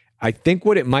season, I think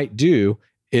what it might do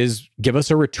is give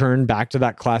us a return back to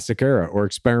that classic era or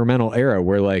experimental era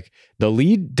where like the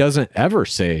lead doesn't ever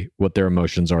say what their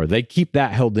emotions are. They keep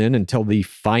that held in until the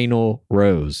final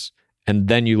rose. And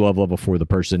then you love level for the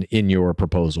person in your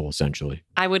proposal, essentially.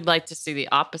 I would like to see the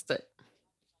opposite.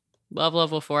 Love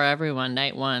level for everyone,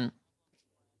 night 1.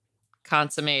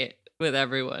 Consummate with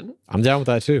everyone. I'm down with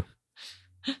that too.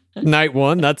 Night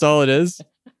 1, that's all it is.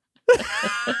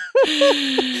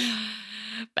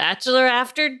 Bachelor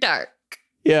After Dark.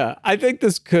 Yeah, I think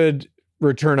this could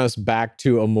return us back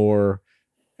to a more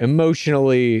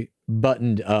emotionally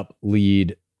buttoned up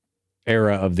lead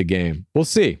era of the game. We'll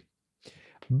see.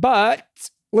 But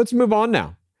let's move on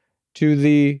now to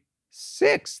the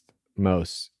 6th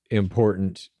most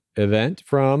important event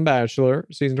from Bachelor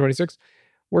season 26.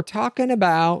 We're talking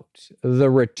about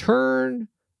the return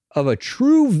of a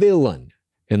true villain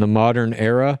in the modern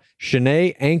era,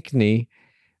 Shanae Ankney.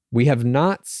 We have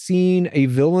not seen a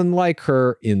villain like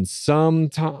her in some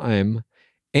time.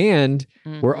 And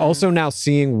we're also now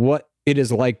seeing what it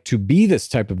is like to be this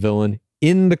type of villain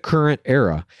in the current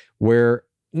era, where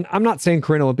I'm not saying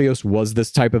Corinne Olympios was this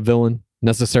type of villain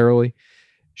necessarily.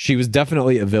 She was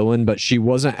definitely a villain, but she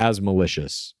wasn't as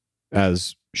malicious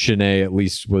as Shanae at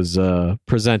least was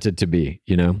presented to be,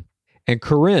 you know? And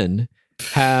Corinne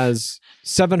has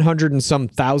 700 and some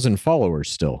thousand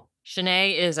followers still.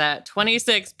 Shanae is at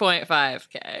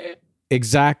 26.5K.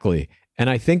 Exactly. And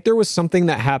I think there was something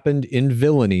that happened in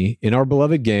villainy in our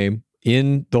beloved game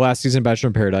in the last season of Bachelor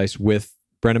in Paradise with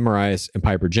Brendan Marias and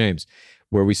Piper James,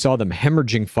 where we saw them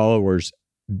hemorrhaging followers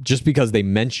just because they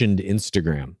mentioned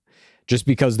Instagram, just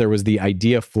because there was the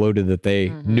idea floated that they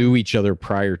knew each other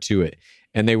prior to it.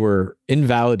 And they were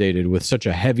invalidated with such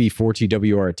a heavy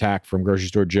 4TWR attack from Grocery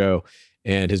Store Joe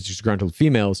and his disgruntled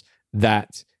females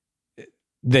that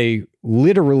they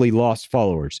literally lost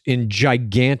followers in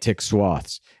gigantic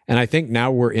swaths. And I think now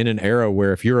we're in an era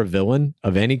where if you're a villain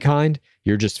of any kind,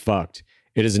 you're just fucked.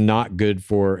 It is not good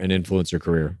for an influencer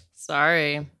career.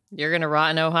 Sorry, you're going to rot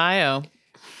in Ohio.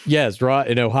 Yes, rot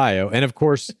in Ohio. And of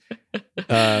course,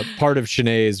 part of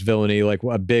Shanae's villainy, like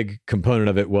a big component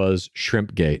of it was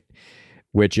Shrimpgate,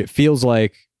 which it feels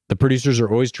like the producers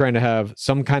are always trying to have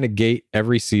some kind of gate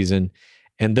every season.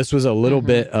 And this was a little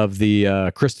bit of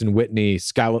the Kristen Whitney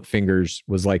scallop fingers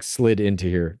was like slid into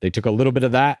here. They took a little bit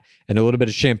of that and a little bit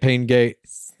of Champagne Gate.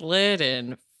 Slid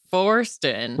in, forced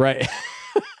in. Right.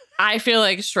 I feel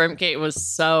like Shrimpgate was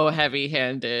so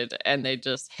heavy-handed and they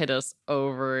just hit us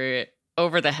over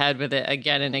the head with it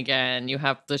again and again. You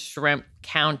have the shrimp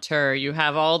counter. You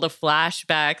have all the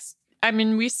flashbacks. I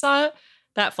mean, we saw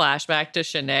that flashback to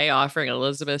Shanae offering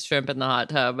Elizabeth shrimp in the hot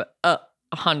tub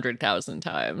 100,000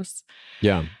 times.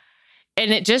 Yeah.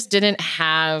 And it just didn't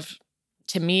have,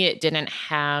 to me, it didn't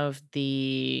have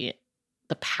the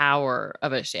power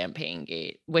of a Champagne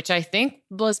Gate, which I think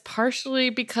was partially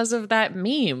because of that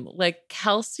meme. Like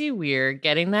Kelsey Weir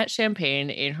getting that champagne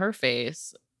in her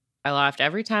face. I laughed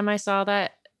every time I saw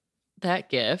that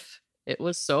gif. It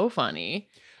was so funny.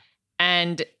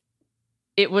 And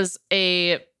it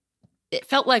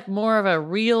felt like more of a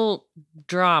real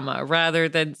drama rather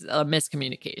than a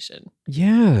miscommunication.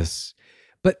 Yes.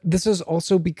 But this is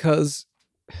also because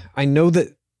I know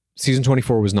that season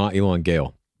 24 was not Elon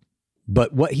Gale,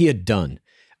 but what he had done,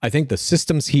 I think the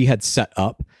systems he had set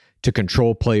up to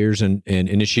control players and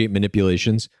initiate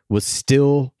manipulations was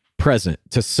still present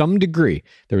to some degree.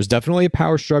 There was definitely a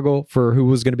power struggle for who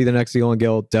was going to be the next Elon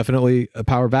Gale, definitely a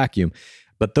power vacuum.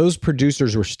 But those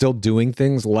producers were still doing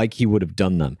things like he would have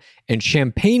done them. And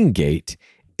Champagne Gate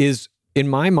is, in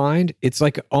my mind, it's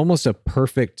like almost a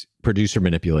perfect producer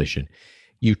manipulation.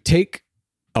 You take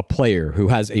a player who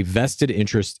has a vested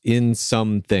interest in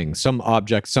something, some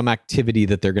object, some activity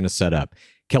that they're going to set up.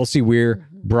 Kelsey Weir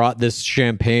brought this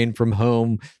champagne from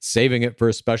home, saving it for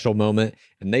a special moment.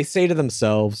 And they say to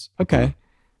themselves, okay,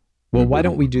 well, why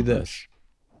don't we do this?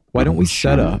 Why don't we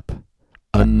set up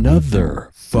another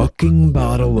fucking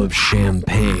bottle of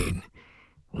champagne?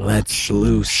 Let's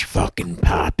loose fucking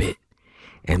pop it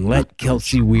and let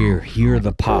Kelsey Weir hear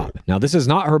the pop. Now, this is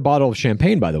not her bottle of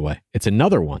champagne, by the way. It's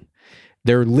another one.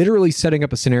 They're literally setting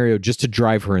up a scenario just to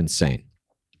drive her insane.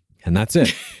 And that's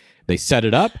it. They set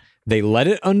it up, they let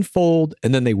it unfold,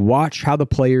 and then they watch how the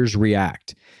players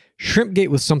react. Shrimpgate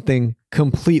was something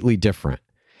completely different.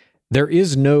 There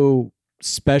is no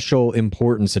special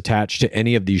importance attached to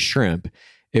any of these shrimp.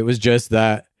 It was just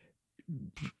that,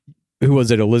 who was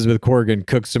it? Elizabeth Corrigan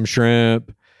cooked some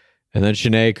shrimp, and then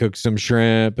Shanae cooked some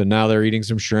shrimp, and now they're eating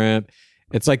some shrimp.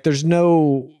 It's like there's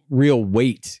no real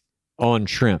weight on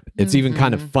shrimp. It's even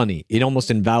kind of funny. It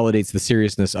almost invalidates the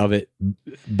seriousness of it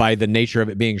by the nature of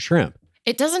it being shrimp.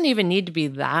 It doesn't even need to be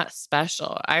that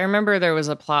special. I remember there was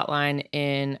a plot line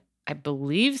in, I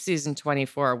believe, season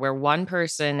 24, where one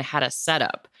person had a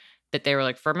setup that they were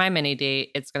like, for my mini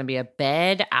date, it's going to be a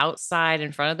bed outside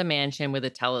in front of the mansion with a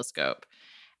telescope.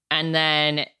 And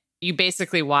then you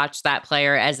basically watch that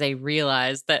player as they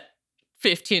realize that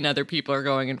 15 other people are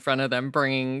going in front of them,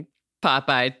 bringing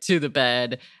Popeye to the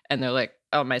bed. And they're like,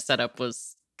 oh, my setup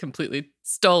was completely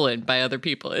stolen by other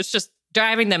people. It's just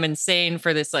driving them insane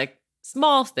for this like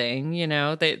small thing, you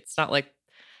know, it's not like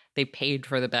they paid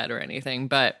for the bed or anything.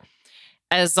 But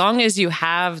as long as you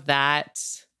have that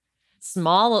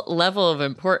small level of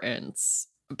importance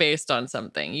based on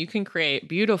something, you can create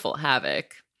beautiful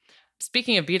havoc.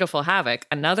 Speaking of beautiful havoc,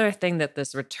 another thing that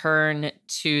this return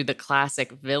to the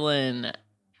classic villain,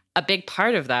 a big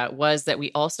part of that was that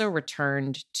we also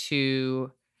returned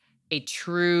to a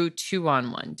true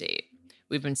 2-on-1 date.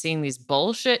 We've been seeing these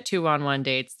bullshit 2-on-1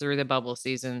 dates through the bubble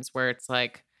seasons where it's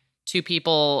like two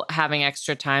people having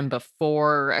extra time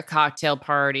before a cocktail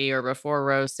party or before a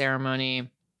rose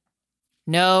ceremony.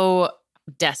 No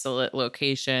desolate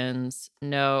locations,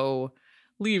 no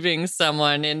leaving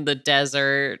someone in the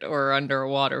desert or under a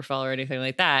waterfall or anything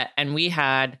like that. And we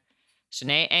had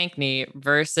Shanae Ankney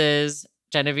versus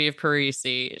Genevieve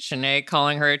Parisi. Shanae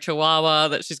calling her a chihuahua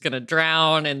that she's going to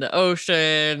drown in the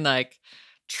ocean. Like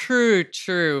true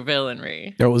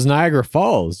villainry. There was Niagara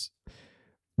Falls,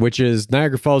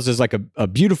 Niagara Falls is like a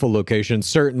beautiful location,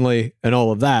 certainly, and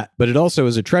all of that, but it also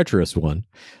is a treacherous one.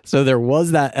 So there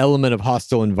was that element of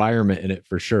hostile environment in it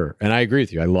for sure. And I agree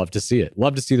with you. I love to see it.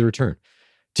 Love to see the return.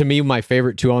 To me, my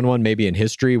favorite 2-on-1 maybe in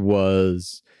history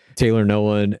was Taylor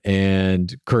Nolan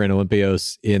and Corinne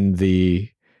Olympios in the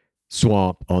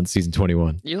swamp on season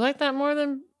 21. You like that more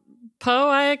than Poe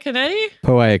Iaconetti?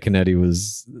 Poe Iaconetti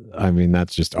was, I mean,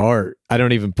 that's just art. I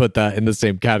don't even put that in the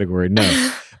same category.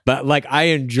 No. But like I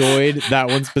enjoyed that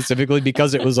one specifically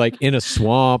because it was like in a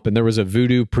swamp and there was a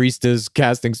voodoo priestess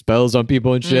casting spells on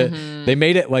people and shit. Mm-hmm. They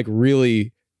made it like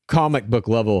really comic book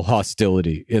level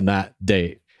hostility in that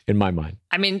date, in my mind.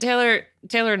 I mean, Taylor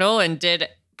Nolan did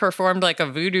performed like a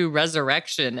voodoo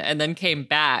resurrection and then came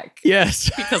back. Yes.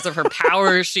 Because of her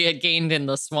powers she had gained in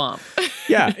the swamp.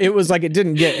 Yeah, it was like it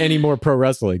didn't get any more pro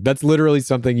wrestling. That's literally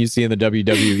something you see in the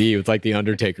WWE with like The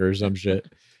Undertaker or some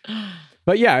shit.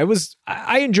 But yeah,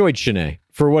 I enjoyed Shanae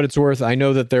for what it's worth. I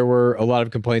know that there were a lot of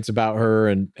complaints about her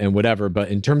and whatever, but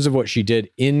in terms of what she did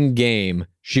in game,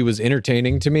 she was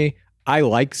entertaining to me. I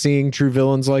like seeing true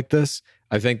villains like this.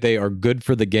 I think they are good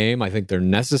for the game. I think they're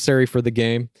necessary for the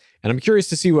game. And I'm curious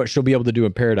to see what she'll be able to do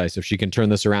in Paradise, if she can turn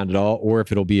this around at all, or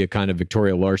if it'll be a kind of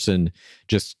Victoria Larson,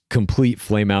 just complete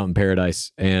flame out in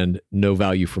Paradise and no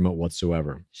value from it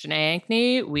whatsoever. Shanae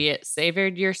Ankney, we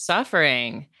savored your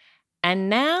suffering. And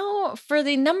now for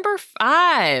the number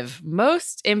 5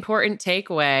 most important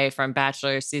takeaway from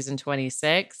Bachelor season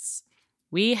 26.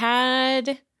 We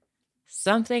had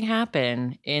something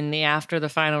happen in the After the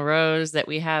Final Rose that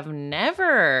we have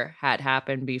never had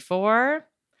happen before.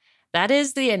 That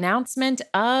is the announcement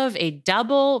of a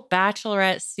double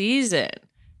Bachelorette season.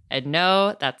 And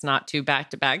no, that's not 2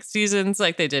 back-to-back seasons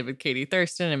like they did with Katie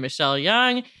Thurston and Michelle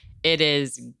Young. It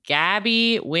is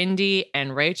Gabby, Wendy,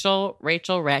 and Rachel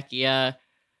Recchia.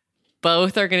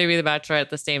 Both are going to be the Bachelorette at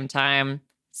the same time.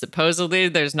 Supposedly,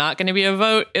 there's not going to be a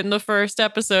vote in the first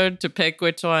episode to pick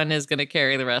which one is going to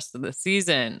carry the rest of the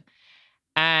season.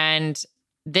 And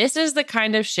this is the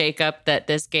kind of shakeup that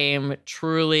this game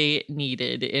truly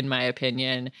needed, in my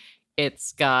opinion.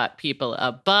 It's got people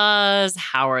abuzz.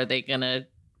 How are they going to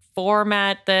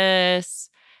format this?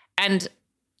 And,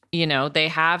 you know, they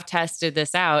have tested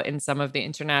this out in some of the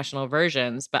international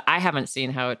versions, but I haven't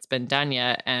seen how it's been done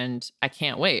yet, and I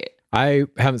can't wait. I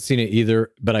haven't seen it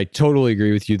either, but I totally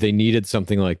agree with you. They needed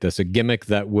something like this, a gimmick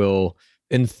that will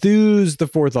enthuse the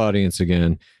fourth audience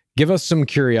again. Give us some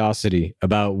curiosity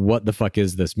about what the fuck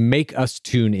is this. Make us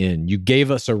tune in. You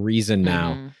gave us a reason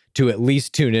now to at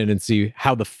least tune in and see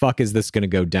how the fuck is this going to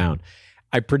go down.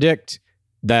 I predict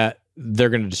that they're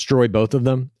going to destroy both of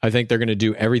them. I think they're going to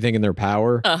do everything in their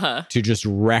power to just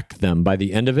wreck them by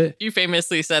the end of it. You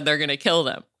famously said they're going to kill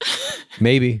them.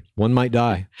 Maybe. One might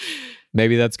die.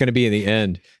 Maybe that's going to be in the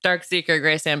end. Dark Seeker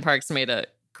Grace Ann Parks made a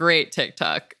great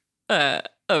TikTok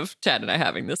of Chad and I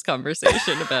having this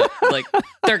conversation about, like,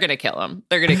 they're going to kill him.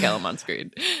 They're going to kill him on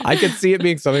screen. I could see it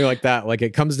being something like that. Like,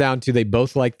 it comes down to they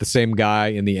both like the same guy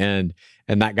in the end,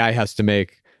 and that guy has to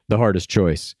make the hardest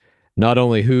choice. Not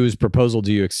only whose proposal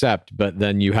do you accept, but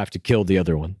then you have to kill the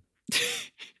other one.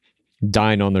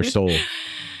 Dine on their soul.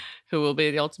 Who will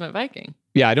be the ultimate Viking?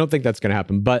 Yeah, I don't think that's going to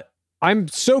happen, but I'm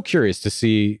so curious to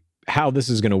see how this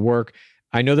is going to work.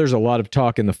 I know there's a lot of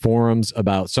talk in the forums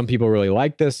about some people really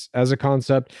like this as a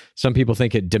concept. Some people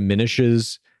think it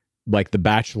diminishes like the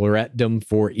bachelorettedom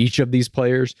for each of these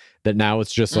players, that now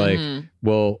it's just like,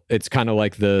 well, it's kind of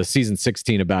like the season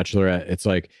 16 of Bachelorette. It's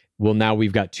like, well, now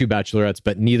we've got 2 bachelorettes,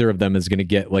 but neither of them is going to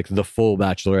get like the full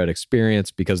Bachelorette experience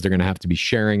because they're going to have to be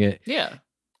sharing it. Yeah,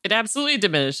 it absolutely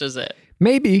diminishes it.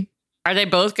 Maybe. Are they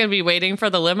both going to be waiting for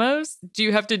the limos? Do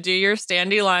you have to do your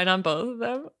standee line on both of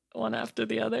them, one after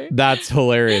the other? That's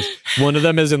hilarious. One of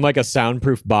them is in like a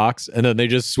soundproof box, and then they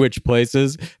just switch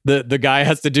places. The guy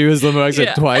has to do his limo exit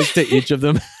twice to each of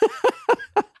them.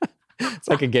 It's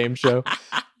like a game show.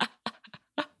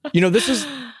 You know, this is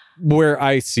where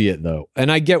I see it, though.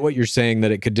 And I get what you're saying, that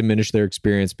it could diminish their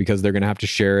experience because they're going to have to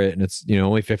share it, and it's, you know,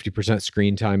 only 50%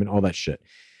 screen time and all that shit.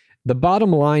 The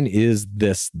bottom line is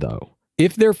this, though.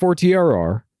 If they're for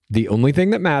TRR, the only thing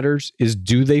that matters is,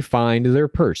 do they find their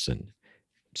person?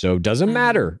 So it doesn't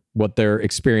matter what their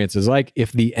experience is like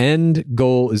if the end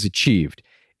goal is achieved.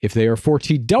 If they are for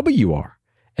TWR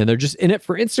and they're just in it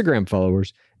for Instagram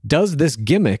followers, does this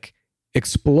gimmick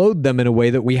explode them in a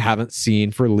way that we haven't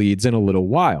seen for leads in a little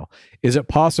while? Is it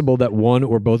possible that one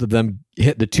or both of them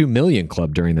hit the 2 million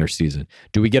club during their season?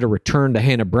 Do we get a return to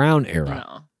Hannah Brown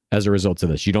era as a result of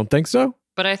this? You don't think so?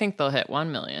 But I think they'll hit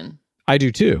 1 million. I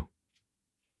do too.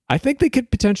 I think they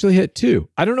could potentially hit 2.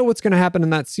 I don't know what's going to happen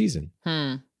in that season.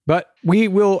 But we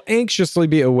will anxiously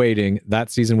be awaiting that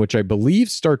season, which I believe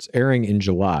starts airing in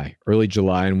July, early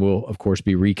July, and we'll, of course,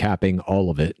 be recapping all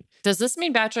of it. Does this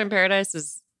mean Bachelor in Paradise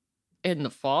is in the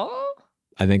fall?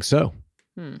 I think so.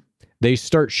 They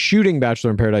start shooting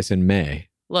Bachelor in Paradise in May.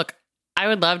 Look, I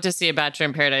would love to see a Bachelor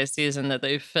in Paradise season that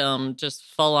they filmed just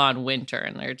full on winter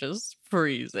and they're just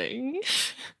freezing.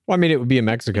 Well, I mean, it would be in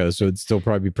Mexico, so it'd still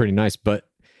probably be pretty nice. But,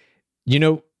 you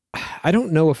know, I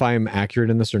don't know if I'm accurate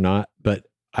in this or not, but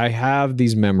I have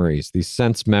these memories, these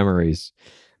sense memories,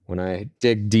 when I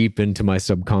dig deep into my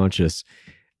subconscious,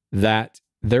 that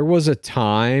there was a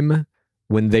time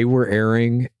when they were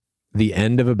airing the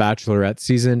end of a Bachelorette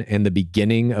season and the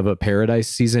beginning of a Paradise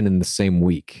season in the same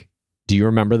week. Do you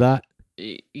remember that?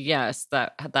 Yes,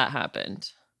 that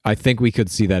happened. I think we could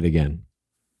see that again.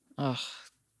 Ugh.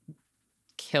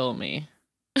 Kill me.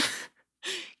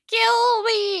 Kill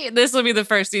me. This will be the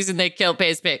first season they kill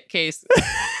Pace Case.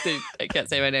 I can't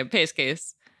say my name. Pace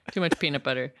Case. Too much peanut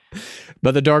butter.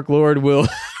 But the Dark Lord will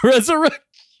resurrect.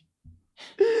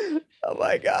 Oh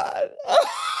my God.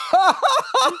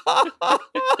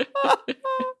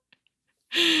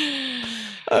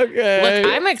 Okay.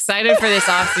 Look, I'm excited for this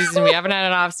off season. We haven't had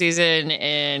an off season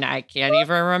in I can't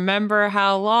even remember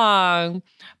how long,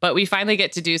 but we finally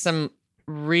get to do some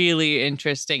really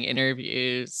interesting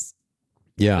interviews.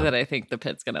 Yeah. That I think the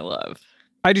pit's gonna love.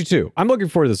 I do too. I'm looking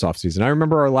forward to this off season. I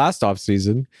remember our last off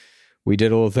season, we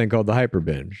did a little thing called the Hyper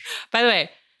Binge. By the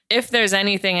way, if there's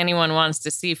anything anyone wants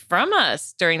to see from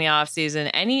us during the off season,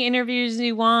 any interviews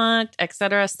you want,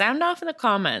 etc., sound off in the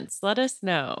comments. Let us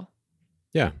know.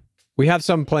 Yeah. We have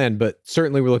some planned, but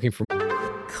certainly we're looking for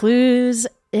clues.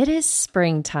 It is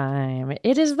springtime.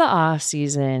 It is the off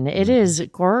season. It is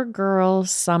Gore Girl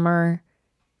summer.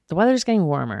 The weather's getting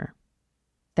warmer.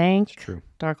 Thank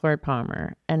Dark Lord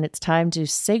Palmer. And it's time to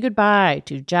say goodbye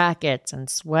to jackets and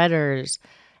sweaters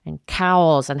and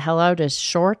cowls and hello to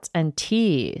shorts and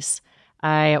tees.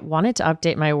 I wanted to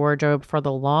update my wardrobe for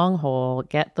the long haul,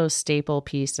 get those staple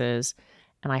pieces,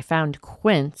 and I found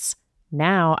Quince.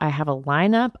 Now I have a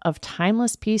lineup of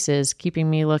timeless pieces keeping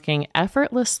me looking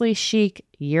effortlessly chic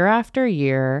year after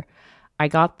year. I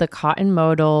got the cotton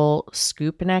modal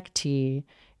scoop neck tee.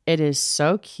 It is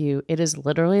so cute. It is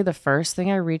literally the first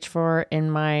thing I reach for in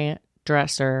my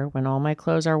dresser when all my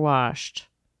clothes are washed.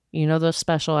 You know those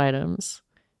special items.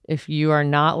 If you are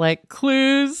not like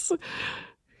Clues,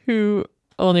 who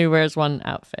only wears one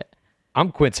outfit.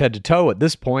 I'm Quince head to toe at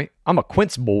this point. I'm a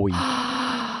Quince boy.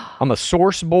 I'm a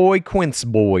Source boy, Quince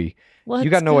boy. You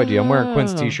got no idea. I'm wearing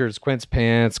Quince t-shirts, Quince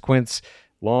pants, Quince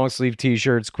long sleeve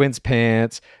t-shirts, Quince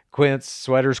pants, Quince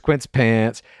sweaters, Quince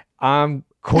pants. I'm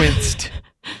Quinced.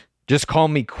 Just call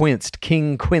me Quinced.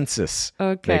 King Quinces.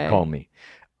 Okay. They call me.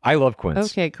 I love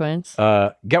Quince. Okay, Quince.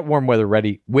 Get warm weather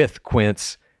ready with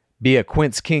Quince. Be a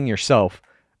Quince King yourself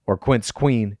or Quince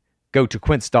Queen. Go to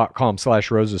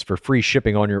quince.com/roses for free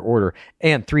shipping on your order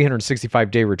and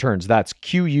 365-day returns. That's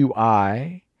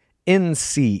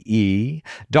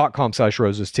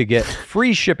QUINCE.com/roses to get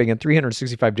free shipping and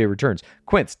 365-day returns.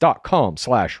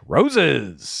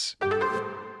 Quince.com/roses.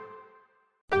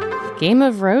 Game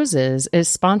of Roses is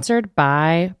sponsored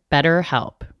by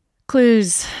BetterHelp.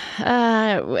 Clues.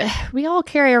 We all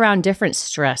carry around different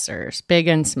stressors, big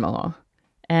and small.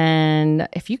 And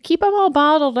if you keep them all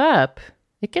bottled up,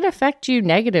 it can affect you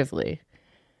negatively.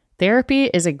 Therapy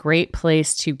is a great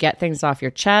place to get things off your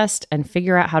chest and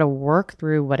figure out how to work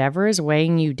through whatever is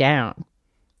weighing you down.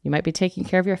 You might be taking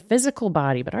care of your physical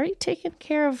body, but are you taking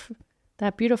care of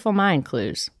that beautiful mind,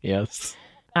 Clues? Yes.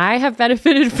 I have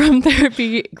benefited from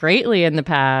therapy greatly in the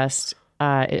past.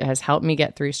 It has helped me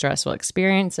get through stressful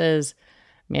experiences,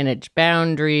 manage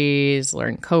boundaries,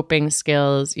 learn coping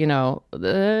skills. You know,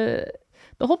 the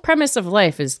whole premise of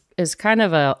life is kind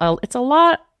of it's a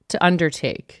lot to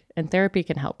undertake, and therapy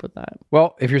can help with that.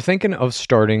 Well, if you're thinking of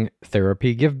starting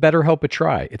therapy, give BetterHelp a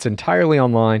try. It's entirely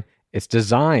online. It's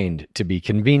designed to be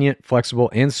convenient,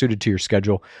 flexible, and suited to your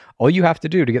schedule. All you have to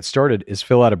do to get started is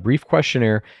fill out a brief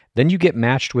questionnaire. Then you get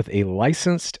matched with a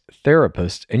licensed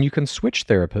therapist, and you can switch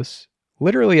therapists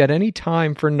literally at any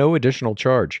time for no additional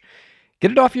charge.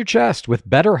 Get it off your chest with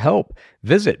BetterHelp.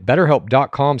 Visit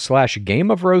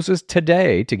BetterHelp.com/GameOfRoses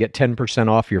today to get 10%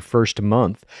 off your first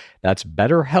month. That's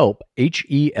BetterHelp,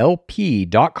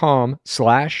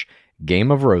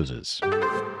 HELP.com/GameOfRoses.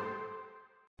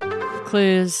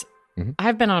 Clues. Mm-hmm.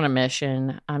 I've been on a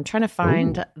mission. I'm trying to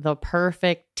find the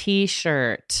perfect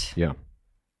t-shirt. Yeah.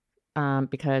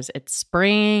 Because it's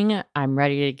spring. I'm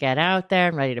ready to get out there.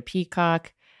 I'm ready to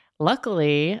peacock.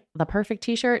 Luckily, the perfect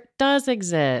t-shirt does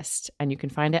exist, and you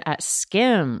can find it at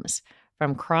Skims.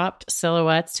 From cropped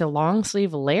silhouettes to long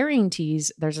sleeve layering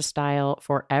tees, there's a style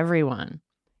for everyone.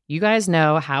 You guys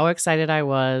know how excited I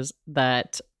was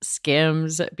that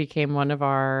Skims became one of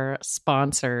our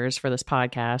sponsors for this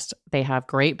podcast. They have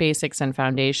great basics and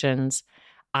foundations.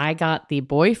 I got the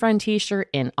boyfriend t-shirt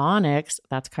in onyx.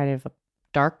 That's kind of a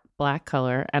dark black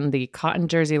color, and the cotton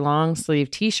jersey long sleeve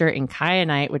t-shirt in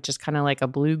kyanite, which is kind of like a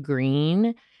blue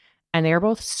green. And they are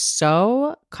both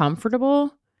so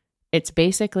comfortable. It's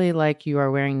basically like you are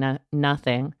wearing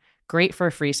nothing. Great for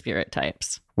free spirit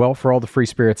types. Well, for all the free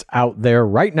spirits out there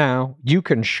right now, you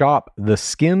can shop the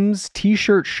Skims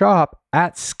t-shirt shop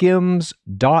at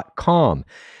skims.com.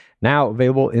 Now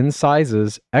available in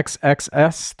sizes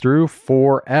XXS through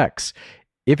 4X.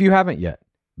 If you haven't yet,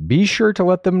 be sure to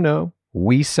let them know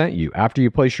we sent you. After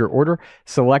you place your order,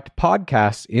 select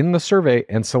podcasts in the survey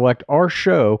and select our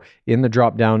show in the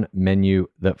drop-down menu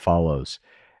that follows.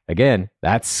 Again,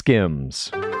 that's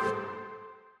Skims.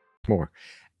 More.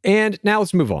 And now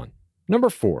let's move on. Number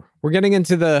 4. We're getting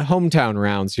into the hometown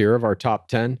rounds here of our top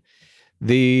 10.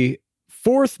 The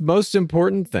fourth most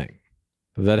important thing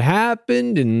that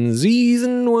happened in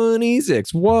season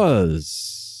 26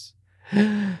 was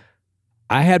I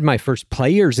had my first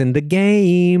players in the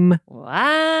game.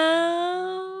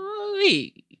 Wow.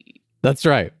 That's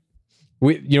right.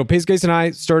 Pace Case and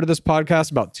I started this podcast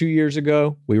about 2 years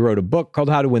ago. We wrote a book called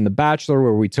How to Win the Bachelor,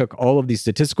 where we took all of the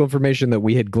statistical information that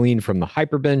we had gleaned from the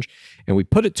Hyperbinge, and we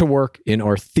put it to work in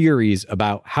our theories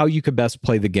about how you could best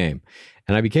play the game.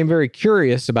 And I became very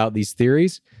curious about these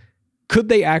theories. Could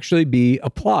they actually be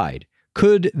applied?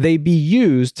 Could they be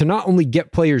used to not only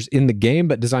get players in the game,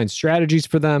 but design strategies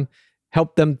for them,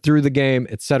 help them through the game,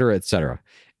 et cetera, et cetera.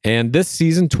 And this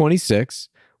season 26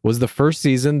 was the first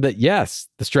season that, yes,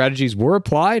 the strategies were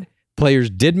applied. Players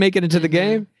did make it into the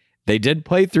game. They did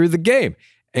play through the game.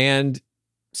 And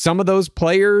some of those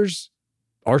players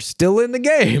are still in the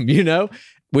game,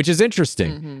 which is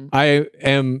interesting. I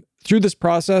am, through this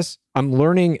process, I'm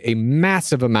learning a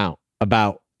massive amount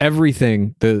about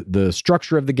everything, the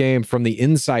structure of the game from the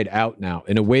inside out now,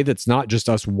 in a way that's not just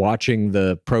us watching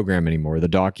the program anymore, the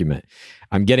document.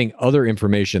 I'm getting other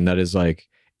information that is like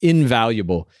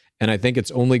invaluable. And I think it's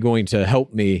only going to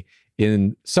help me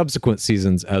in subsequent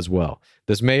seasons as well.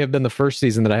 This may have been the first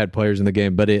season that I had players in the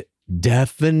game, but it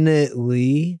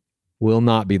definitely will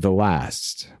not be the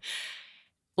last.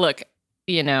 Look,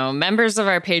 members of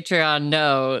our Patreon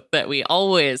know that we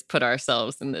always put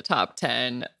ourselves in the top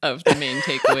 10 of the main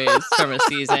takeaways from a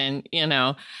season.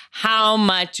 How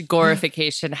much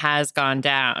glorification has gone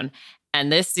down.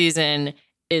 And this season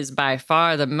is by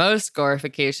far the most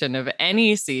glorification of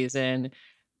any season,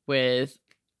 with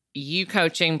you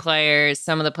coaching players,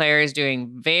 some of the players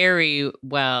doing very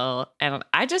well. And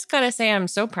I just got to say, I'm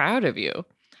so proud of you.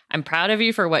 I'm proud of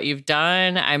you for what you've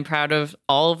done. I'm proud of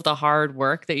all of the hard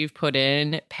work that you've put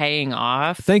in, paying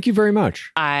off. Thank you very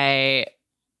much. I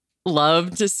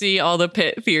love to see all the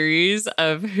pit theories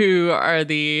of who are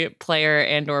the player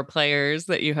and or players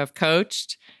that you have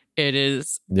coached. It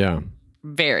is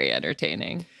very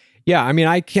entertaining. Yeah, I mean,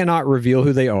 I cannot reveal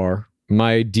who they are.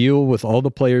 My deal with all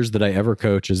the players that I ever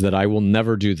coach is that I will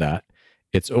never do that.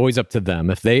 It's always up to them.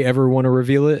 If they ever want to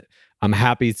reveal it, I'm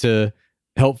happy to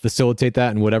help facilitate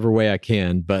that in whatever way I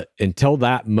can. But until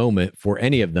that moment, for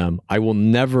any of them, I will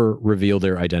never reveal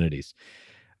their identities.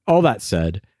 All that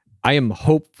said, I am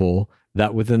hopeful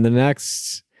that within the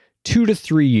next 2 to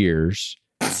 3 years,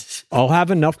 I'll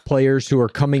have enough players who are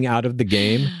coming out of the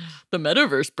game. The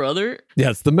metaverse, brother.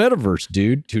 Yes, the metaverse,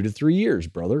 dude. 2 to 3 years,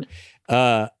 brother.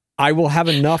 I will have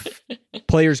enough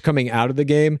players coming out of the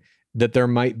game that there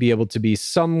might be able to be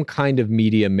some kind of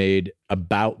media made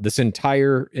about this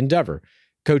entire endeavor.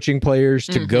 Coaching players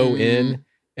to go in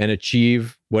and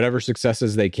achieve whatever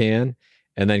successes they can,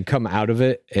 and then come out of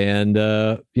it and,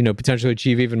 potentially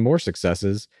achieve even more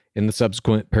successes in the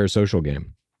subsequent parasocial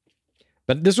game.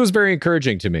 But this was very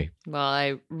encouraging to me. Well,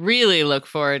 I really look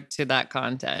forward to that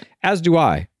content. As do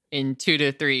I. In 2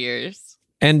 to 3 years.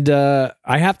 And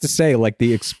I have to say, like,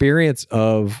 the experience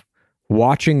of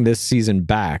watching this season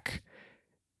back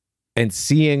and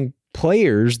seeing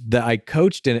players that I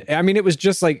coached in, I mean, it was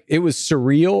just like, it was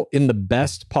surreal in the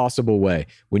best possible way.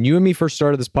 When you and me first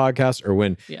started this podcast, or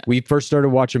when we first started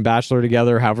watching Bachelor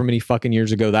together, however many fucking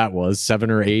years ago that was, 7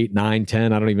 or 8, 9,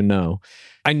 10, I don't even know.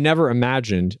 I never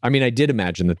imagined, I mean, I did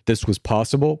imagine that this was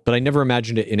possible, but I never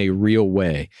imagined it in a real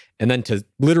way. And then to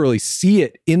literally see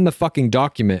it in the fucking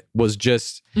document was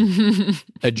just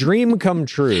a dream come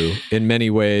true in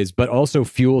many ways, but also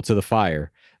fuel to the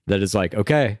fire that is like,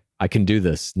 okay, I can do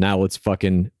this. Now let's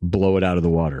fucking blow it out of the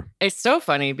water. It's so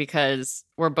funny because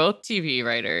we're both TV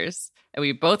writers and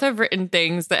we both have written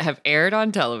things that have aired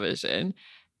on television.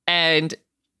 And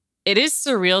it is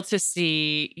surreal to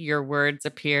see your words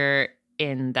appear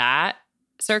in that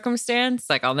circumstance.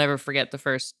 Like, I'll never forget the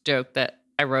first joke that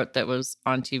I wrote that was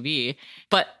on TV.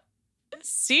 But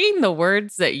seeing the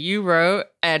words that you wrote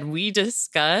and we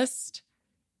discussed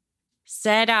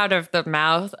said out of the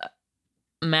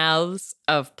mouths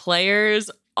of players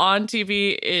on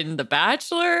TV in The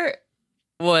Bachelor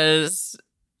was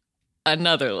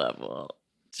another level.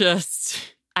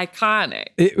 Just iconic.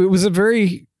 It was a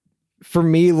very, for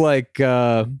me, like,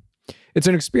 it's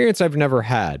an experience I've never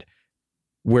had,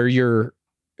 where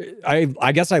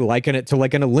I guess I liken it to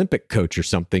like an Olympic coach or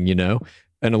something,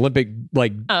 an Olympic,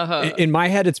 like in my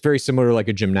head, it's very similar to like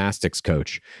a gymnastics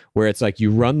coach, where it's like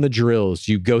you run the drills,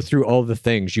 you go through all the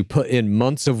things, you put in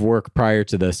months of work prior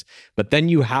to this, but then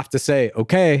you have to say,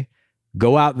 okay,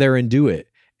 go out there and do it.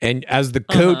 And as the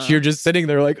coach, you're just sitting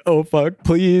there like, oh, fuck,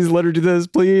 please let her do this.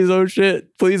 Please. Oh,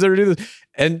 shit. Please let her do this.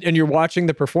 And you're watching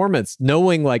the performance,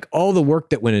 knowing like all the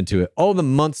work that went into it, all the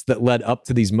months that led up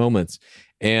to these moments.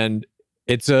 And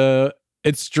it's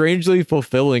strangely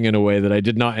fulfilling in a way that I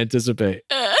did not anticipate.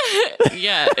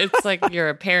 Yeah, it's like you're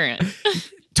a parent.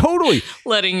 Totally.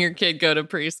 Letting your kid go to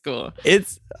preschool.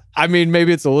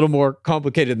 Maybe it's a little more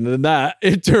complicated than that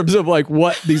in terms of like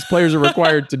what these players are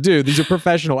required to do. These are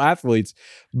professional athletes,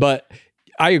 but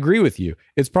I agree with you.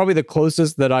 It's probably the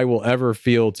closest that I will ever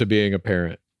feel to being a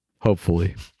parent,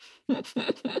 hopefully.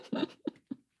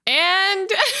 And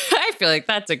I feel like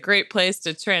that's a great place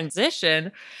to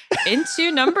transition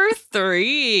into number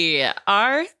 3,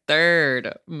 our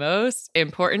third most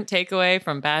important takeaway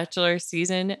from Bachelor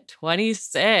season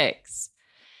 26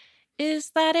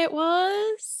 is that it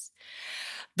was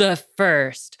the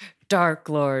first Dark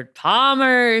Lord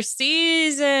Palmer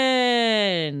season.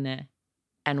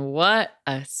 And what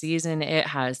a season it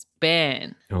has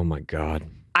been. Oh my God.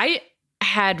 I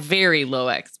had very low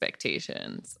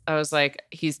expectations. I was like,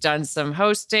 he's done some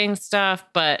hosting stuff,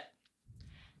 but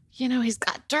he's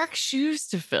got dark shoes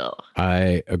to fill.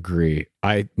 I agree.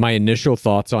 My initial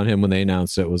thoughts on him when they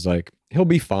announced it was like, he'll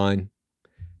be fine.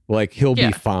 Like, he'll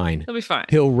be fine. He'll be fine.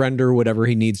 He'll render whatever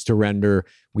he needs to render.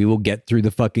 We will get through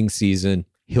the fucking season.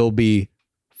 He'll be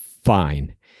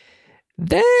fine.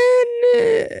 Then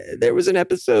there was an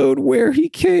episode where he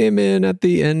came in at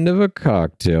the end of a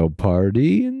cocktail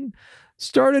party and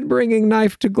started bringing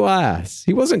knife to glass.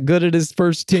 He wasn't good at his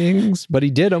first tings, but he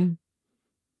did them.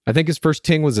 I think his first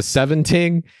ting was a 7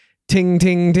 ting. Ting,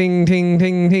 ting, ting, ting,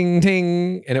 ting, ting,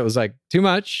 ting. And it was like, too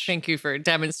much. Thank you for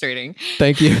demonstrating.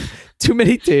 Thank you. Too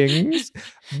many tings.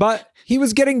 But he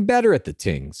was getting better at the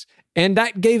tings. And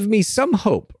that gave me some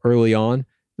hope early on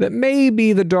that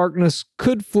maybe the darkness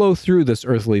could flow through this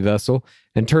earthly vessel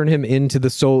and turn him into the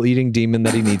soul-eating demon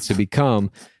that he needs to become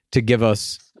to give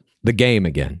us the game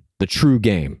again, the true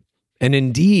game. And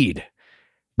indeed,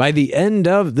 by the end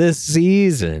of this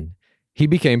season, he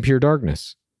became pure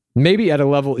darkness. Maybe at a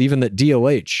level even that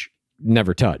DLH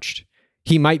never touched.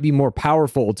 He might be more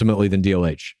powerful ultimately than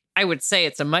DLH. I would say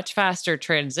it's a much faster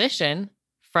transition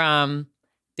from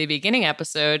the beginning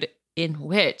episode in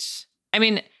which,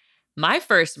 my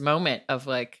first moment of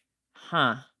like,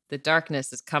 the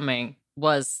darkness is coming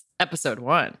was episode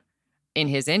 1 in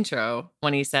his intro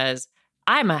when he says,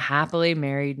 I'm a happily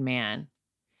married man.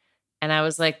 And I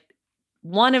was like,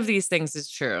 one of these things is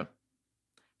true.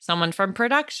 Someone from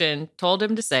production told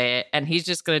him to say it, and he's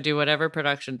just going to do whatever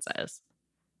production says.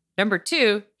 Number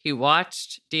 2, he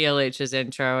watched DLH's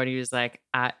intro, and he was like,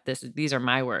 these are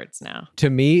my words now.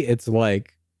 To me, it's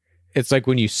like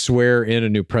when you swear in a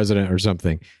new president or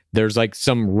something. There's like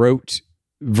some rote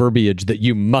verbiage that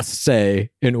you must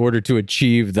say in order to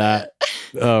achieve that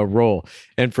role.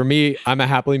 And for me, I'm a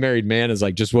happily married man is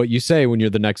like just what you say when you're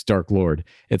the next Dark Lord.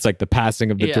 It's like the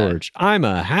passing of the torch. I'm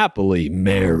a happily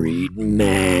married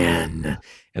man.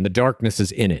 And the darkness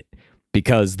is in it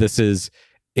because this is,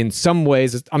 in some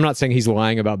ways, I'm not saying he's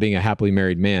lying about being a happily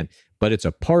married man, but it's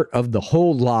a part of the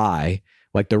whole lie.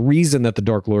 Like the reason that the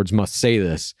Dark Lords must say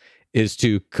this is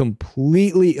to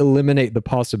completely eliminate the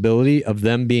possibility of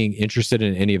them being interested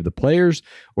in any of the players,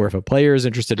 or if a player is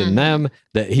interested in them,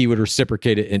 that he would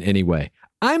reciprocate it in any way.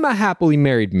 I'm a happily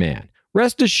married man.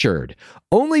 Rest assured,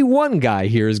 only one guy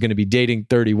here is going to be dating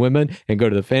 30 women and go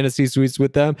to the fantasy suites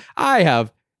with them. I'm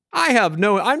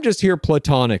just here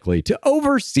platonically to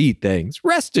oversee things.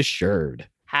 Rest assured.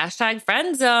 Hashtag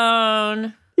friend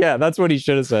zone. Yeah, that's what he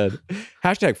should have said.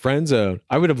 Hashtag friend zone.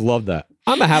 I would have loved that.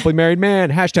 I'm a happily married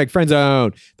man. Hashtag friend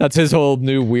zone. That's his whole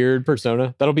new weird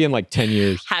persona. That'll be in like 10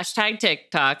 years. Hashtag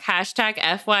TikTok. Hashtag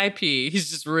FYP. He's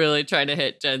just really trying to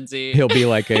hit Gen Z. He'll be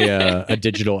like a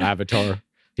digital avatar.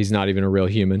 He's not even a real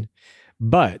human.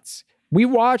 But we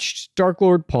watched Dark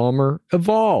Lord Palmer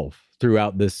evolve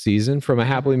throughout this season from a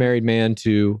happily married man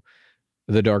to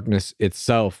the darkness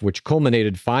itself, which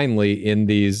culminated finally in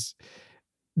these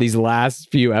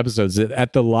last few episodes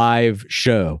at the live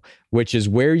show, which is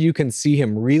where you can see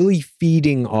him really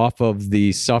feeding off of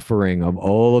the suffering of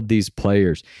all of these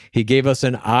players. He gave us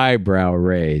an eyebrow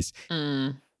raise.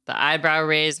 The eyebrow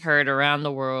raise heard around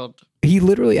the world. He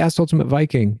literally asked Ultimate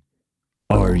Viking,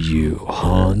 "Are you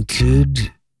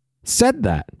haunted?" Said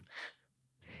that.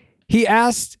 He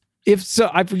asked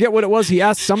I forget what it was. He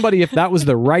asked somebody if that was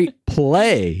the right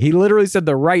play. He literally said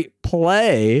the right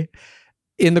play.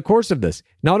 in the course of this,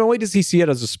 not only does he see it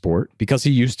as a sport, because he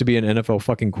used to be an NFL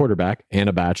fucking quarterback and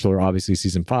a Bachelor, obviously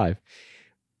season 5,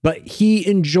 but he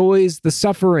enjoys the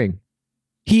suffering.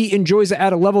 He enjoys it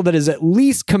at a level that is at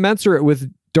least commensurate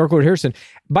with Dark Lord Harrison.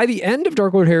 By the end of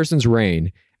Dark Lord Harrison's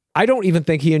reign, I don't even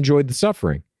think he enjoyed the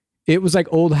suffering. It was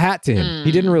like old hat to him.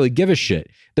 He didn't really give a shit.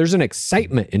 There's an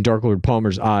excitement in Dark Lord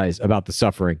Palmer's eyes about the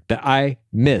suffering that I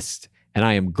missed, and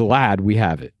I am glad we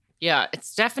have it. Yeah,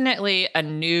 it's definitely a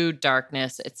new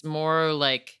darkness. It's more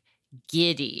like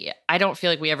giddy. I don't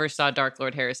feel like we ever saw Dark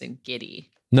Lord Harrison giddy.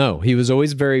 No, he was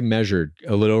always very measured,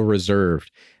 a little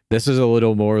reserved. This is a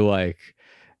little more like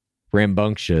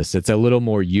rambunctious. It's a little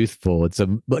more youthful.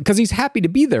 Because he's happy to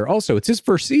be there. Also, it's his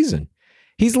first season.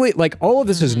 He's like, all of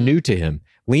this is new to him.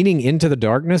 Leaning into the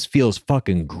darkness feels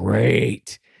fucking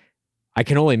great. I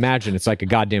can only imagine it's like a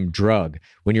goddamn drug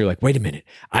when you're like, wait a minute,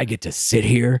 I get to sit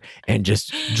here and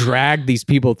just drag these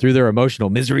people through their emotional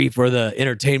misery for the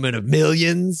entertainment of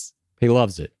millions. He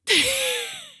loves it.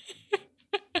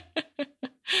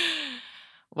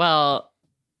 Well,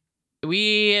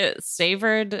 we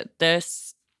savored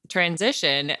this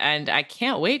transition, and I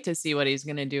can't wait to see what he's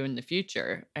going to do in the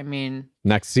future. I mean,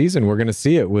 next season, we're going to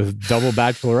see it with double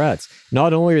bachelorettes.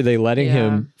 Not only are they letting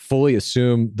him fully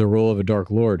assume the role of a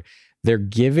Dark Lord, they're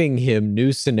giving him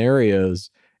new scenarios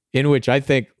in which I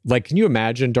think, like, can you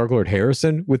imagine Dark Lord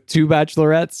Harrison with 2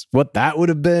 bachelorettes? What that would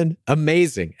have been?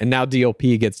 Amazing. And now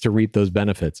DLP gets to reap those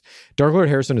benefits. Dark Lord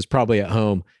Harrison is probably at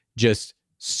home just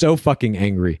so fucking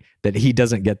angry that he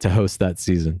doesn't get to host that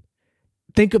season.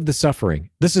 Think of the suffering.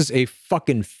 This is a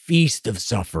fucking feast of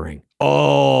suffering.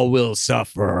 All will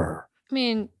suffer. I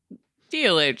mean,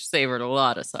 DLH savored a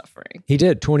lot of suffering. He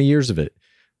did, 20 years of it.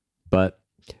 But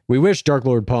we wish Dark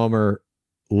Lord Palmer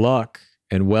luck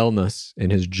and wellness in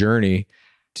his journey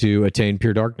to attain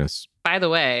pure darkness. By the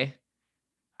way,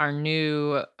 our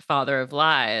new Father of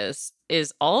Lies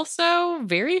is also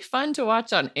very fun to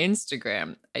watch on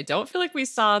Instagram. I don't feel like we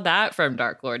saw that from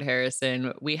Dark Lord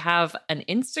Harrison. We have an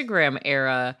Instagram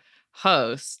era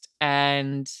host,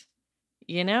 and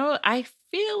you know, I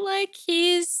feel like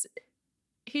he's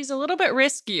a little bit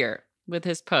riskier with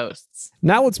his posts.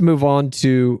 Now let's move on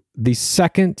to the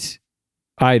second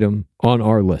item on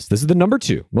our list. This is the number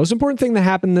 2 most important thing that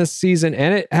happened this season,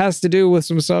 and it has to do with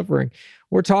some suffering.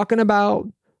 We're talking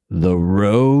about the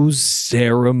rose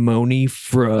ceremony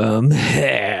from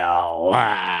hell.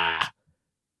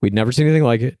 We'd never seen anything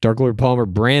like it. Dark Lord Palmer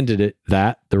branded it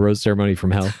the rose ceremony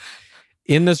from hell.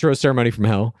 In this rose ceremony from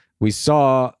hell, we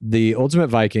saw the Ultimate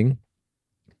Viking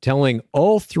telling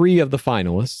all 3 of the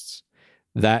finalists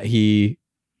that he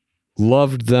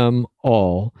loved them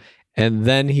all. And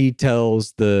then he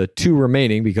tells the 2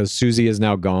 remaining, because Susie is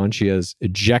now gone. She has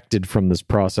ejected from this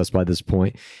process by this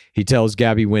point. He tells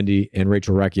Gabby Wendy and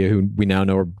Rachel Recchia, who we now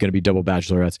know are going to be double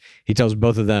bachelorettes. He tells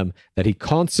both of them that he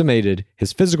consummated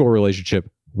his physical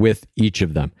relationship with each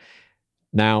of them.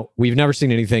 Now, we've never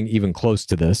seen anything even close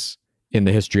to this in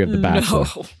the history of The Bachelor.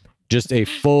 No. Just a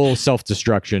full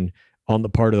self-destruction on the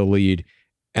part of the lead.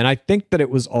 And I think that it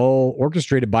was all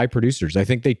orchestrated by producers. I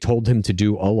think they told him to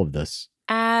do all of this.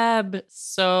 Absolutely.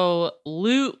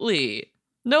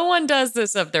 No one does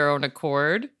this of their own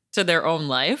accord to their own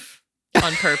life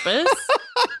on purpose.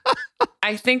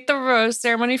 I think the rose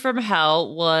ceremony from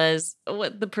hell was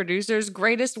the producer's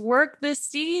greatest work this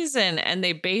season, and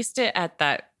they based it at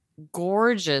that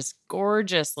gorgeous,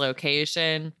 gorgeous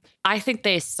location. I think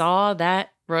they saw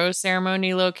that rose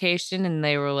ceremony location and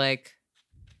they were like,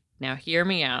 now hear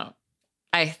me out.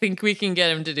 I think we can get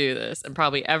him to do this. And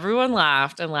probably everyone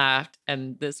laughed and laughed.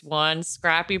 And this one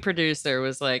scrappy producer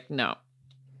was like, no,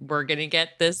 we're going to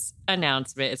get this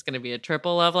announcement. It's going to be a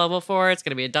triple level 4. It's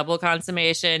going to be a double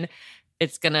consummation.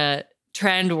 It's going to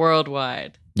trend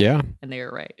worldwide. Yeah. And they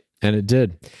were right. And it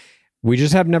did. We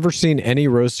just have never seen any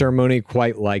rose ceremony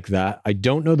quite like that. I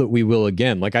don't know that we will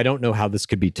again. Like, I don't know how this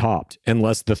could be topped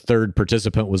unless the 3rd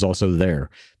participant was also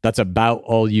there. That's about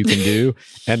all you can do.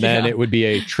 And then it would be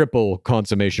a triple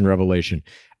consummation revelation.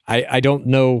 I don't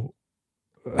know.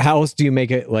 How else do you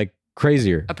make it like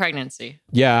crazier? A pregnancy.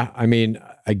 Yeah. I mean,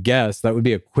 I guess that would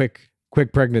be a quick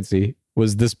pregnancy.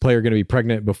 Was this player going to be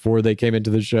pregnant before they came into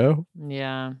the show?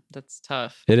 Yeah, that's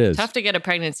tough. It is. Tough to get a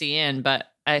pregnancy in, but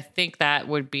I think that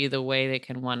would be the way they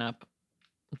can one-up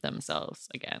themselves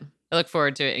again. I look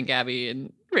forward to it in Gabby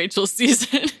and Rachel's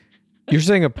season. You're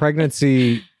saying a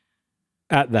pregnancy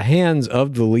at the hands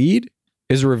of the lead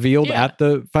is revealed at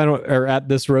the final, or at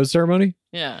this rose ceremony?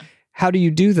 Yeah. How do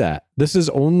you do that? This is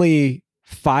only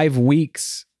 5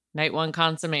 weeks. Night 1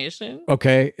 consummation.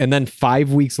 Okay. And then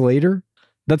 5 weeks later?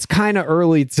 That's kind of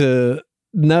early to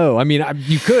No, I mean,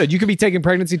 you could be taking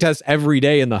pregnancy tests every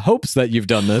day in the hopes that you've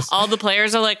done this. All the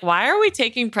players are like, why are we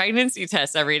taking pregnancy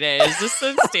tests every day? Is this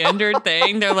a standard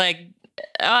thing? They're like,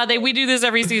 we do this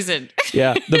every season.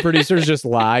 Yeah, the producers just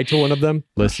lie to one of them.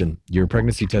 Listen, your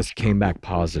pregnancy test came back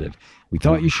positive. We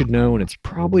thought you should know, and it's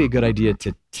probably a good idea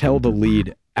to tell the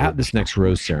lead at this next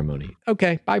rose ceremony.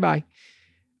 Okay, bye-bye.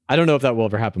 I don't know if that will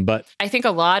ever happen, but I think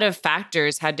a lot of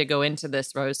factors had to go into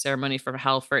this rose ceremony from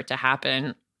hell for it to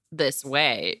happen this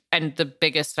way. And the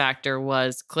biggest factor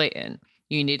was Clayton.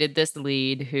 You needed this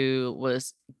lead who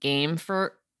was game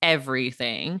for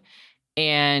everything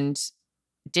and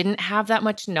didn't have that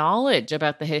much knowledge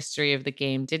about the history of the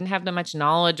game, didn't have that much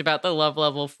knowledge about the love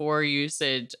level 4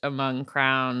 usage among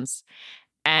crowns.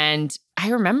 And I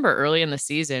remember early in the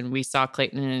season, we saw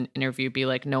Clayton in an interview be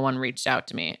like, no one reached out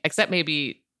to me, except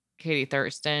maybe Katie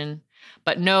Thurston,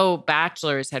 but no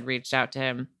bachelors had reached out to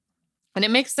him. And it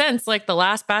makes sense. Like, the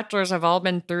last bachelors have all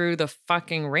been through the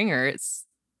fucking ringer.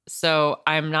 So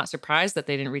I'm not surprised that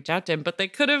they didn't reach out to him, but they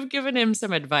could have given him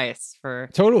some advice for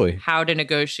totally how to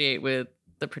negotiate with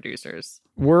the producers.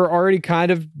 We're already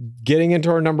kind of getting into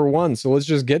our number one, so let's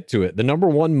just get to it. The number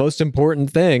one most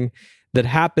important thing that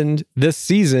happened this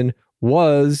season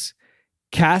was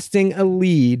casting a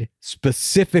lead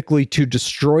specifically to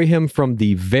destroy him from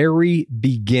the very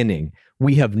beginning.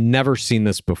 We have never seen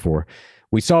this before.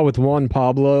 We saw with Juan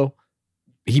Pablo,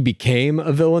 he became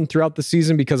a villain throughout the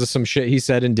season because of some shit he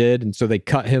said and did. And so they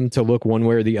cut him to look one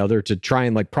way or the other to try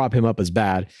and like prop him up as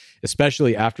bad,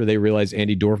 especially after they realized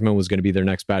Andy Dorfman was going to be their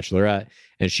next bachelorette.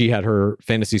 And she had her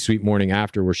fantasy suite morning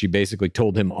after where she basically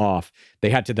told him off. They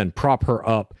had to then prop her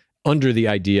up under the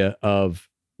idea of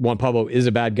Juan Pablo is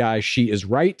a bad guy. She is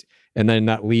right. And then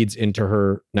that leads into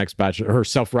her next bachelor. Her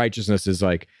self-righteousness is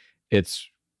like, it's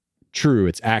true,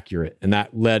 it's accurate. And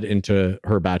that led into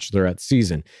her bachelorette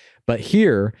season. But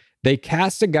here, they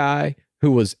cast a guy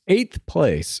who was 8th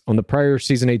place on the prior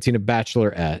season 18 of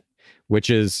Bachelorette, which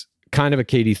is kind of a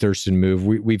Katie Thurston move.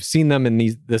 We've seen them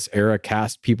in this era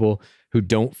cast people who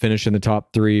don't finish in the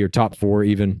top 3 or top 4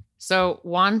 even. So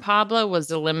Juan Pablo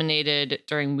was eliminated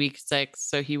during week 6,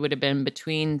 so he would have been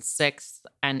between 6th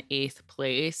and 8th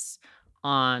place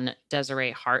on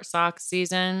Desiree Hartsock's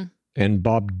season. And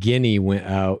Bob Guinea went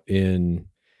out in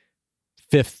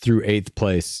 5th through 8th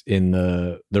place in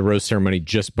the rose ceremony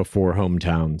just before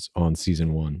hometowns on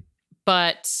season 1.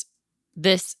 But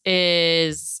this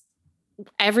is,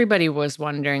 everybody was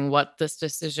wondering what this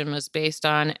decision was based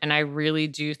on. And I really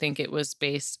do think it was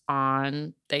based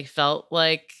on, they felt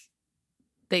like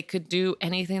they could do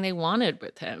anything they wanted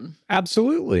with him.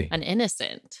 Absolutely. An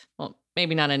innocent. Well,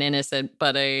 maybe not an innocent,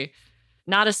 but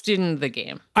not a student of the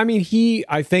game. I mean,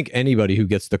 I think anybody who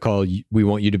gets the call, we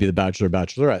want you to be the Bachelor or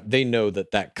Bachelorette, they know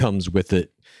that comes with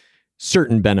it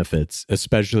certain benefits,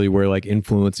 especially where like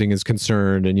influencing is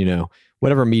concerned and, you know,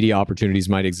 whatever media opportunities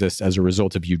might exist as a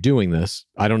result of you doing this.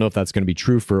 I don't know if that's going to be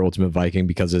true for Ultimate Viking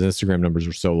because his Instagram numbers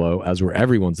are so low, as were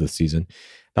everyone's this season.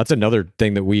 That's another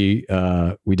thing that we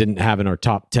didn't have in our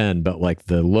top 10, but like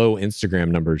the low Instagram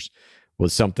numbers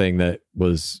was something that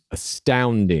was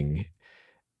astounding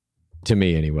to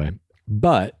me anyway.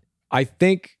 But I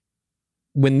think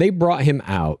when they brought him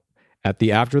out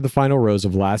after the final rose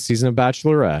of last season of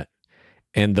Bachelorette,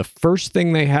 and the first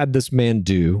thing they had this man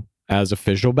do as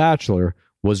official bachelor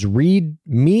was read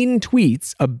mean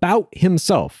tweets about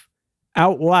himself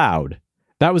out loud.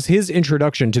 That was his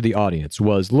introduction to the audience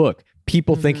was, look,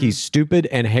 people think he's stupid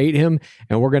and hate him,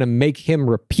 and we're going to make him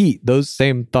repeat those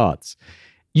same thoughts.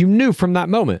 You knew from that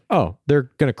moment, oh,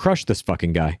 they're going to crush this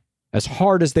fucking guy as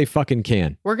hard as they fucking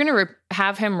can. We're going to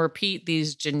have him repeat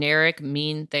these generic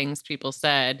mean things people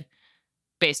said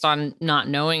based on not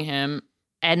knowing him,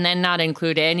 and then not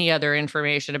include any other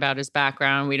information about his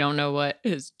background. We don't know what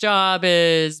his job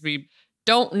is. We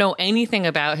don't know anything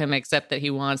about him except that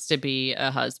he wants to be a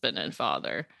husband and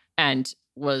father, and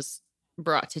was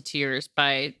brought to tears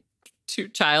by 2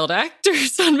 child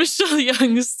actors on Michelle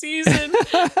Young's season.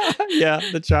 Yeah,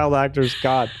 the child actors,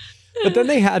 God. But then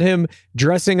they had him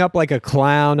dressing up like a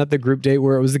clown at the group date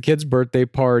where it was the kid's birthday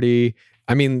party.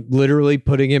 I mean, literally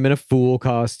putting him in a fool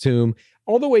costume,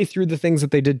 all the way through the things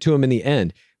that they did to him in the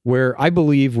end, where I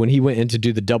believe when he went in to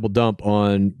do the double dump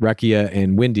on Rekia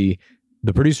and Wendy,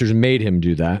 the producers made him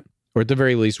do that. Or at the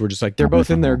very least, we're just like, they're both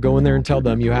in there, go in there and tell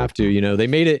them you have to. You know, they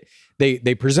made it,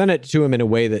 they present it to him in a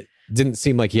way that didn't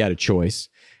seem like he had a choice.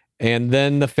 And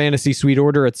then the fantasy suite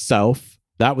order itself,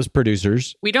 that was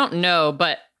producers. We don't know,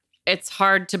 but it's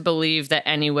hard to believe that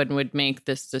anyone would make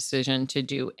this decision to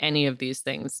do any of these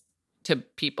things to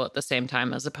people at the same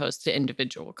time as opposed to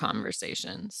individual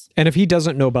conversations. And if he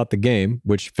doesn't know about the game,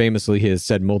 which famously he has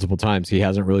said multiple times, he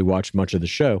hasn't really watched much of the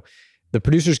show, the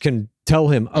producers can tell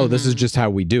him, oh, this is just how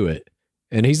we do it.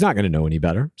 And he's not going to know any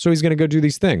better. So he's going to go do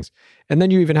these things. And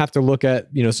then you even have to look at,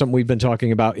 something we've been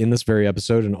talking about in this very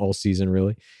episode and all season,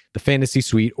 really, the fantasy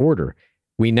suite order.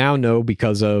 We now know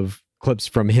because of clips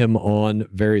from him on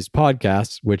various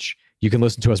podcasts, which you can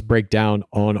listen to us break down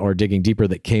on our Digging Deeper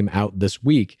that came out this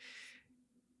week.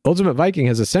 Ultimate Viking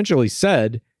has essentially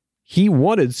said he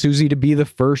wanted Susie to be the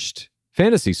first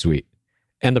fantasy suite.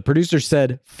 And the producer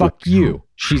said, fuck you.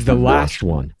 She's the last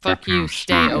one. Fuck you.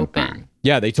 Stay open.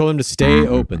 Yeah, they told him to stay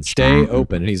open.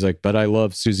 And he's like, but I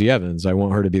love Susie Evans. I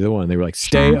want her to be the one. They were like,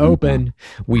 stay open.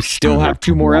 We still have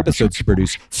 2 more episodes to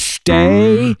produce.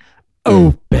 Stay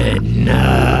open.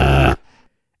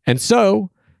 And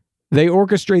so they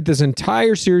orchestrate this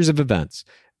entire series of events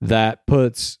that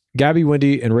puts Gabby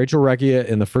Windey and Rachel Recchia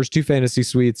in the first 2 fantasy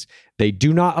suites. They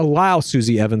do not allow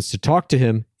Susie Evans to talk to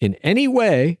him in any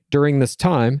way during this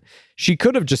time. She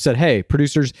could have just said, hey,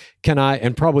 producers,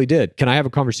 and probably did, can I have a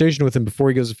conversation with him before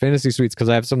he goes to fantasy suites because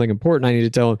I have something important I need to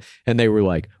tell him? And they were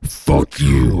like, fuck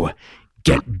you.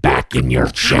 Get back in your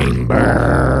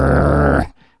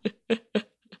chamber.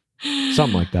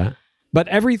 Something like that. But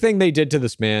everything they did to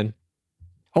this man,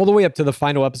 all the way up to the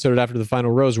final episode after the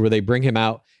final rose, where they bring him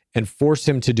out and force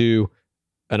him to do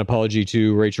an apology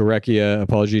to Rachel Recchia,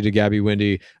 apology to Gabby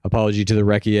Windey, apology to the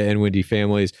Recchia and Windey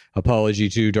families, apology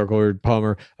to Dark Lord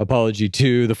Palmer, apology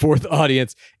to the 4th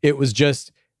audience. It was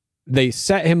just, they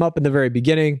set him up in the very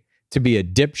beginning to be a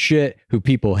dipshit who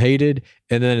people hated.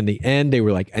 And then in the end, they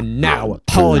were like, and now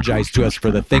apologize to us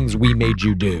for the things we made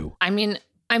you do. I mean,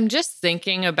 I'm just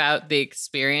thinking about the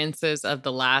experiences of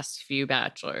the last few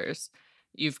Bachelors.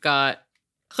 You've got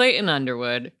Clayton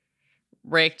Underwood,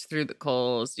 raked through the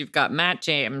coals. You've got Matt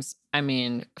James. I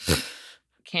mean,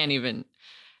 can't even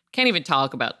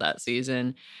talk about that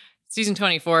season. Season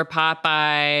 24,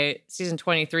 Popeye. Season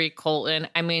 23, Colton.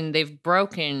 I mean, they've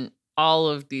broken all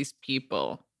of these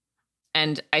people.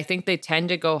 And I think they tend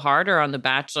to go harder on the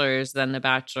Bachelors than the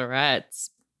Bachelorettes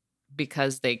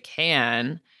because they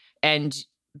can. And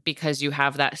because you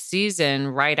have that season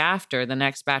right after the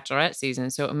next Bachelorette season.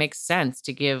 So it makes sense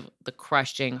to give the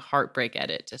crushing heartbreak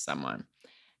edit to someone.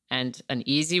 And an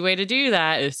easy way to do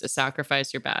that is to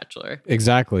sacrifice your Bachelor.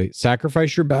 Exactly.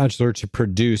 Sacrifice your Bachelor to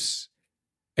produce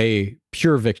a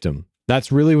pure victim.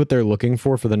 That's really what they're looking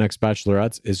for the next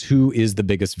Bachelorettes, is who is the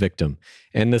biggest victim.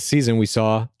 And this season we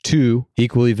saw 2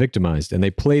 equally victimized, and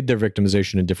they played their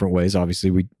victimization in different ways.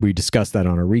 Obviously, we discussed that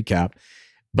on our recap,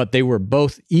 but they were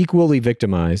both equally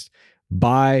victimized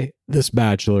by this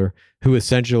Bachelor who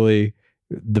essentially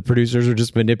the producers were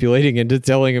just manipulating into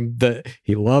telling him that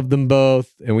he loved them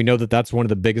both. And we know that that's one of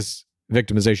the biggest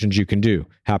victimizations you can do.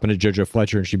 Happened to JoJo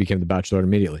Fletcher, and she became the Bachelorette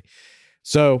immediately.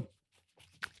 So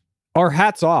our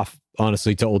hats off,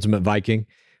 honestly, to Ultimate Viking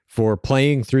for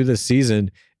playing through this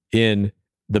season in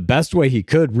the best way he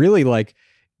could. Really, like,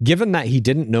 given that he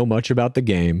didn't know much about the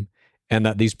game and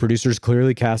that these producers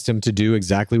clearly cast him to do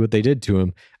exactly what they did to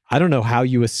him, I don't know how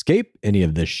you escape any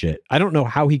of this shit. I don't know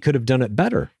how he could have done it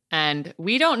better. And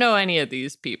we don't know any of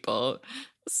these people.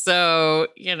 So,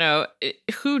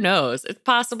 who knows? It's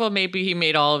possible maybe he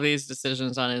made all of these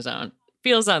decisions on his own.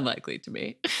 Feels unlikely to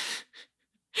me.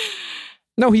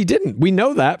 No, he didn't. We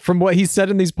know that from what he said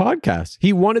in these podcasts.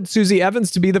 He wanted Susie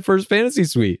Evans to be the first fantasy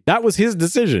suite. That was his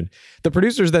decision. The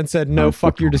producers then said, no,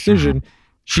 fuck your decision.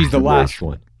 She's the last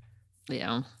one.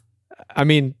 Yeah. I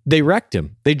mean, they wrecked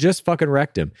him. They just fucking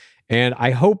wrecked him. And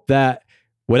I hope that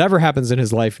whatever happens in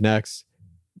his life next,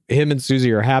 him and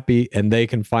Susie are happy and they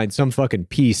can find some fucking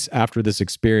peace after this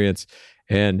experience.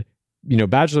 And,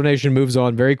 Bachelor Nation moves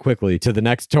on very quickly to the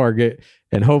next target.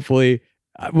 And hopefully,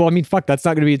 that's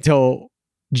not going to be until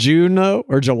June, though,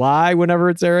 or July, whenever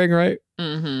it's airing, right?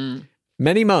 Mm-hmm.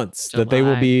 Many months July. That they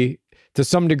will be, to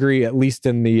some degree, at least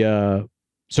in the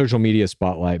social media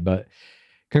spotlight. But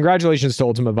congratulations to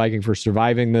Ultimate Viking for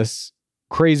surviving this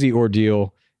crazy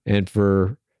ordeal and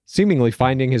for seemingly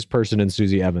finding his person in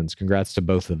Susie Evans. Congrats to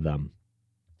both of them.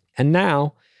 And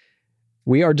now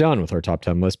we are done with our top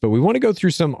 10 list, but we want to go through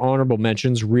some honorable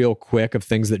mentions real quick of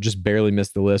things that just barely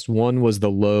missed the list. One was the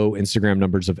low Instagram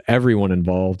numbers of everyone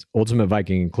involved, Ultimate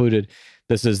Viking included.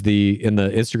 This is in the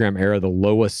Instagram era, the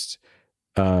lowest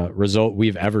result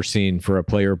we've ever seen for a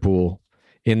player pool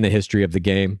in the history of the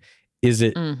game. Is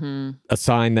it a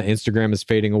sign that Instagram is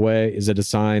fading away? Is it a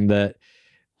sign that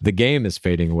the game is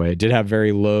fading away? It did have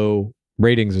very low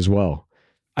ratings as well.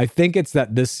 I think it's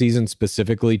that this season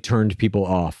specifically turned people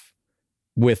off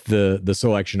with the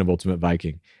selection of Ultimate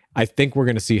Viking. I think we're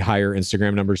going to see higher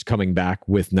Instagram numbers coming back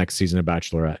with next season of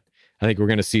Bachelorette. I think we're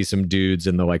going to see some dudes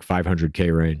in the like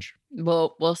 500K range.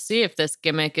 Well, we'll see if this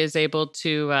gimmick is able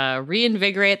to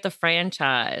reinvigorate the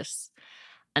franchise.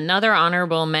 Another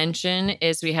honorable mention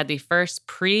is we had the first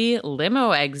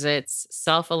pre-limo exits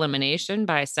self-elimination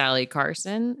by Sally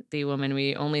Carson, the woman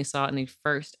we only saw in the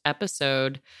first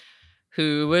episode,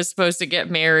 who was supposed to get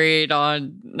married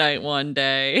on night one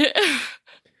day.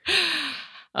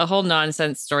 A whole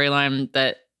nonsense storyline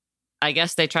that I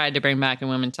guess they tried to bring back in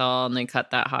Women Tell All and they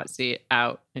cut that hot seat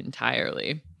out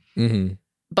entirely. Mm-hmm.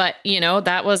 But, you know,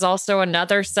 that was also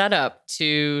another setup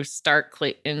to start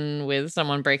Clayton with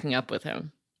someone breaking up with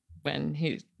him when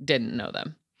he didn't know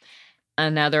them.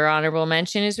 Another honorable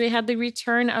mention is we had the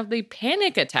return of the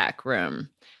panic attack room,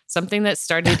 something that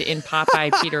started in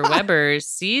Popeye Peter Weber's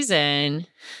season,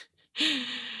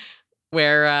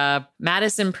 where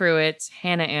Madison Pruitt,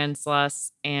 Hannah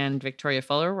Ansluss, and Victoria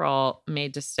Fuller were all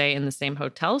made to stay in the same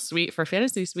hotel suite for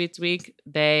Fantasy Suites Week.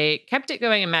 They kept it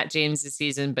going in Matt James'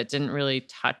 season, but didn't really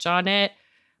touch on it.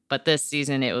 But this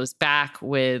season, it was back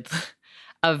with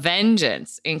a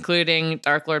vengeance, including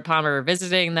Dark Lord Palmer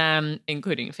visiting them,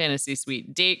 including Fantasy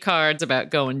Suite date cards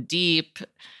about going deep,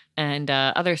 and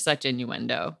other such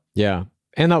innuendo. Yeah.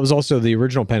 And that was also the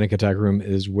original Panic Attack Room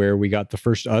is where we got the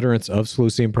first utterance of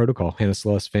Seleucian Protocol. Hannah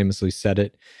Sluss famously said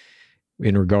it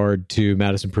in regard to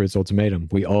Madison Pruitt's ultimatum.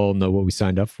 We all know what we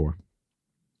signed up for.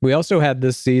 We also had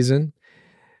this season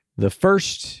the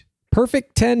first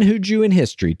perfect 10 Hooju in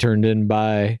history turned in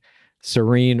by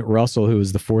Serene Russell, who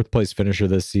was the 4th place finisher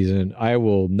this season. I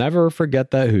will never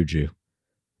forget that Hooju.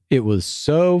 It was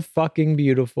so fucking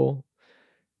beautiful.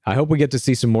 I hope we get to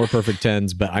see some more perfect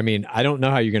 10s, but I mean, I don't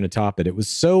know how you're going to top it. It was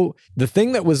so, the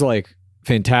thing that was like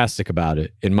fantastic about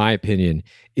it, in my opinion,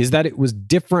 is that it was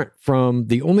different from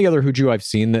the only other Hooju I've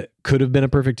seen that could have been a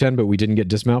perfect 10, but we didn't get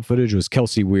dismount footage was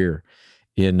Kelsey Weir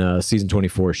in season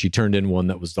 24. She turned in one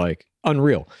that was like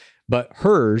unreal, but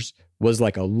hers was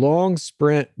like a long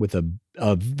sprint with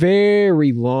a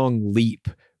very long leap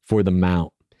for the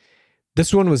mount.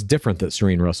 This one was different that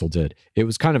Serene Russell did. It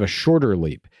was kind of a shorter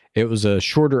leap. It was a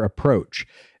shorter approach.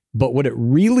 But what it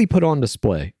really put on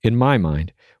display, in my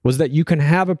mind, was that you can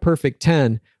have a perfect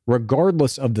 10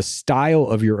 regardless of the style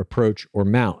of your approach or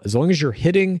mount. As long as you're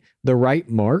hitting the right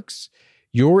marks,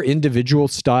 your individual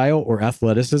style or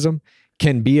athleticism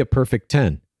can be a perfect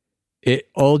 10. It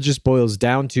all just boils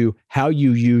down to how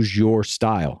you use your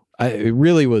style. It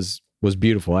really was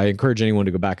beautiful. I encourage anyone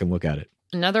to go back and look at it.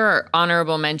 Another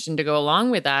honorable mention to go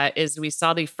along with that is we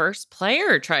saw the first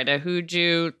player try to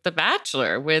Hooju The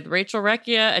Bachelor, with Rachel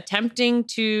Recchia attempting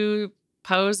to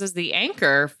pose as the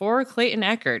anchor for Clayton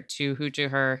Echard to Hooju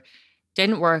her.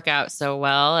 Didn't work out so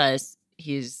well as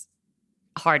he's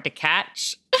hard to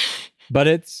catch. But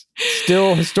it's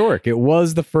still historic. It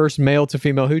was the first male to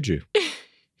female Hooju.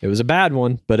 It was a bad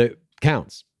one, but it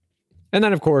counts. And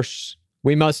then, of course,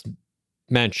 we must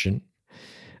mention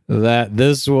that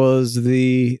this was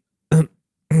the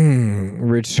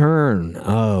return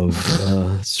of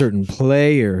a certain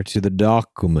player to the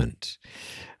document.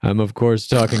 I'm, of course,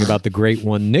 talking about the great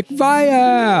one, Nick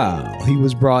Viall. He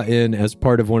was brought in as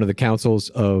part of one of the councils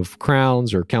of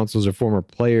crowns or councils of former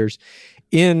players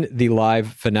in the live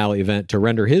finale event to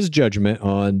render his judgment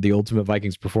on the Ultimate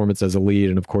Vikings performance as a lead.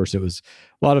 And, of course, it was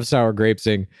a lot of sour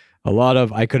grapesing, a lot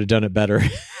of I could have done it better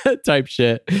type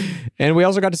shit. And we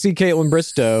also got to see Caitlin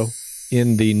Bristow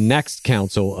in the next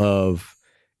council of,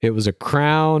 it was a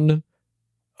crown,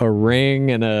 a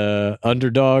ring, and a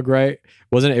underdog, right?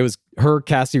 Wasn't it? It was her,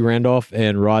 Cassie Randolph,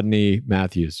 and Rodney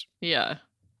Matthews. Yeah.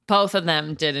 Both of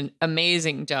them did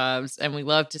amazing jobs, and we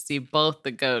love to see both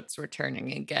the GOATs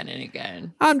returning again and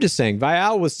again. I'm just saying,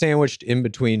 Viall was sandwiched in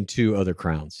between two other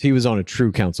crowns. He was on a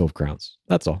true council of crowns.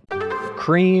 That's all.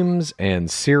 Creams and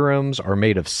serums are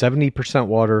made of 70%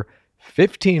 water,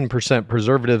 15%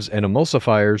 preservatives and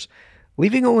emulsifiers,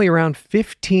 leaving only around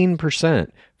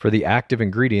 15% for the active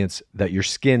ingredients that your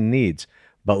skin needs.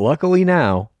 But luckily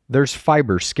now, there's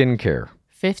Fiber Skincare.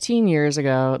 15 years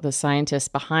ago, the scientists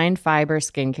behind Fiber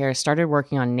Skincare started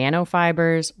working on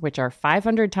nanofibers, which are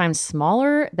 500 times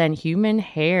smaller than human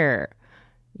hair.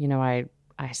 You know,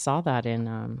 I saw that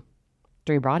in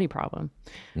Three Body Problem.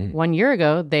 1 year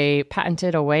ago, they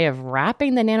patented a way of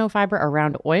wrapping the nanofiber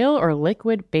around oil or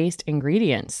liquid-based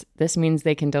ingredients. This means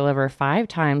they can deliver 5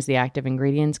 times the active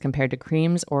ingredients compared to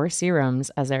creams or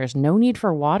serums, as there is no need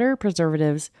for water,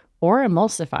 preservatives, or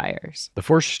emulsifiers. The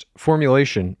first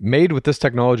formulation made with this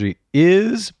technology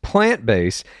is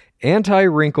plant-based,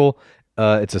 anti-wrinkle,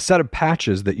 It's a set of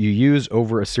patches that you use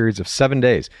over a series of 7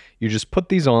 days. You just put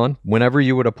these on whenever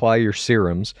you would apply your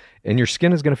serums, and your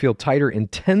skin is going to feel tighter in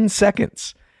 10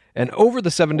 seconds. And over the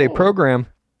 7-day program,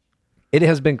 it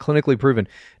has been clinically proven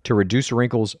to reduce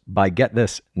wrinkles by, get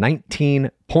this,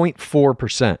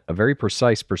 19.4%, a very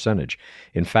precise percentage.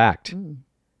 In fact,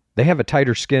 they have a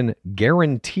tighter skin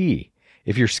guarantee.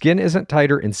 If your skin isn't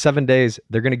tighter in 7 days,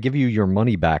 they're going to give you your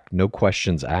money back, no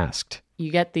questions asked. You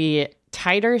get the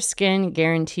tighter skin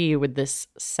guarantee with this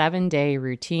 7-day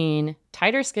routine.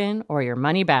 Tighter skin or your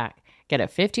money back. Get a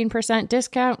 15%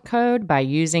 discount code by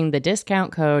using the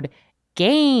discount code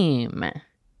GAME.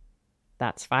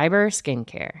 That's Fiber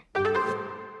Skincare.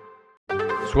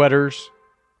 Sweaters,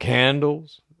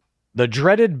 candles, the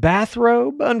dreaded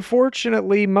bathrobe.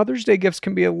 Unfortunately, Mother's Day gifts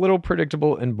can be a little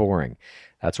predictable and boring.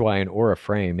 That's why an Aura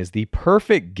frame is the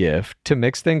perfect gift to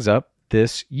mix things up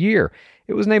this year.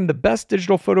 It was named the best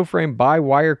digital photo frame by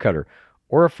Wirecutter.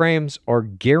 Aura frames are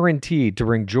guaranteed to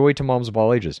bring joy to moms of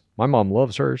all ages. My mom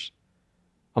loves hers.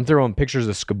 I'm throwing pictures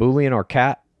of Skaboolian, our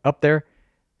cat, up there.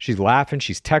 She's laughing.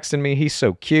 She's texting me. He's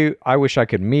so cute. I wish I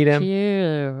could meet him.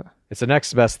 Cute. It's the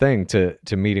next best thing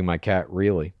to meeting my cat,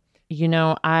 really. You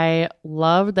know, I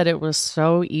love that it was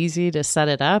so easy to set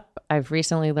it up. I've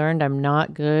recently learned I'm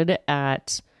not good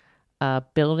at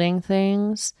building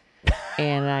things,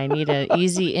 and I need an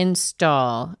easy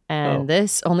install. And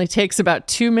this only takes about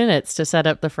 2 minutes to set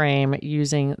up the frame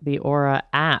using the Aura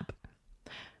app.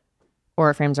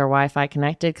 Aura frames are Wi-Fi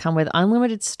connected, come with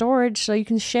unlimited storage, so you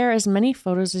can share as many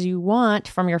photos as you want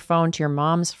from your phone to your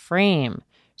mom's frame.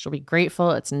 She'll be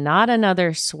grateful it's not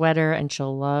another sweater, and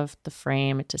she'll love the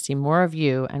frame to see more of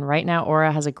you. And right now,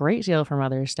 Aura has a great deal for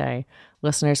Mother's Day.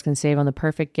 Listeners can save on the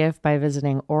perfect gift by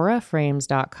visiting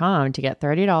auraframes.com to get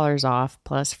 $30 off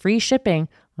plus free shipping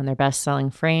on their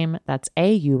best-selling frame. That's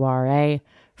AURA,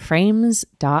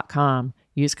 frames.com.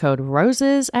 Use code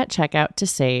ROSES at checkout to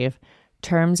save.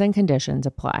 Terms and conditions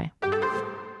apply.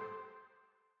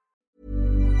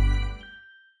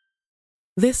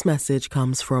 This message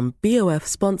comes from BOF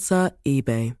sponsor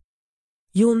eBay.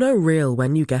 You'll know real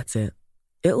when you get it.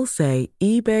 It'll say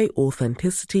eBay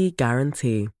Authenticity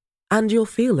Guarantee. And you'll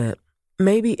feel it.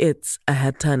 Maybe it's a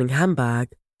head-turning handbag,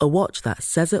 a watch that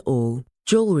says it all,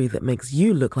 jewelry that makes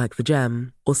you look like the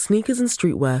gem, or sneakers and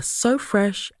streetwear so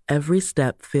fresh every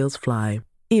step feels fly.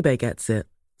 eBay gets it.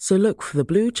 So look for the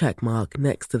blue check mark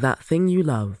next to that thing you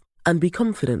love and be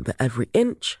confident that every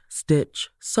inch, stitch,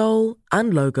 sole,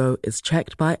 and logo is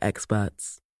checked by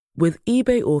experts. With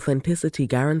eBay Authenticity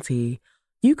Guarantee,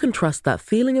 you can trust that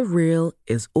feeling of real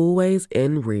is always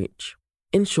in reach.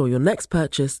 Ensure your next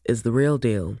purchase is the real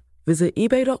deal. Visit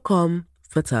ebay.com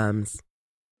for terms.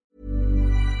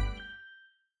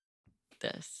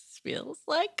 This feels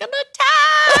like an attack!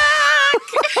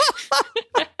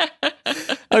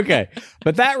 Okay,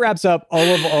 but that wraps up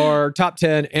all of our top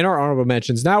 10 and our honorable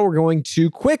mentions. Now we're going to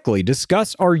quickly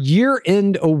discuss our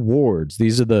year-end awards.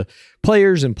 These are the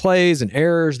players and plays and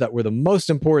errors that were the most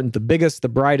important, the biggest, the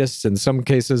brightest, in some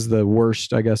cases the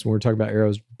worst, I guess, when we're talking about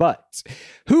arrows. But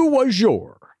who was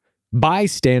your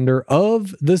bystander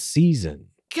of the season?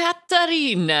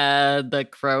 Katarina, the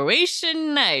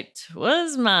Croatian knight,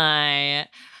 was my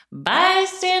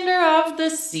bystander of the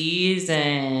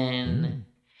season.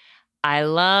 I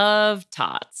love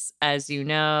tots, as you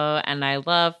know, and I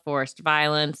love forced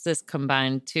violence. This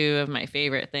combined two of my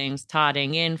favorite things,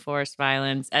 totting in forced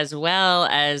violence, as well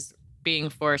as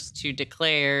being forced to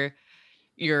declare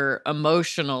your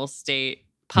emotional state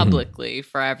publicly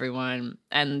for everyone.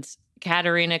 And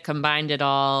Katarina combined it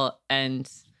all,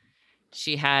 and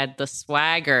she had the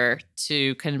swagger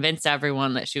to convince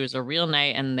everyone that she was a real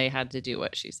knight, and they had to do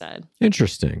what she said.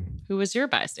 Interesting. Who was your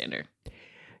bystander?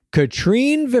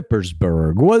 Katrine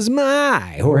Vippersberg was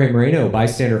my Jorge Moreno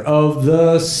bystander of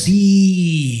the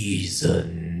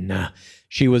season.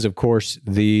 She was, of course,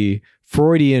 the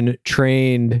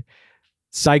Freudian-trained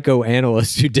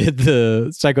psychoanalyst who did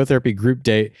the psychotherapy group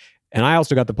date. And I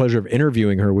also got the pleasure of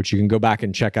interviewing her, which you can go back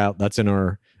and check out. That's in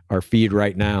our feed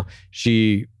right now.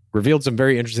 She revealed some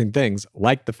very interesting things,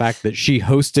 like the fact that she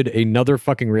hosted another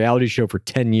fucking reality show for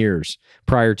 10 years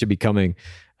prior to becoming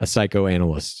a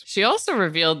psychoanalyst. She also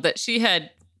revealed that she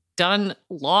had done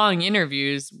long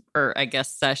interviews, or I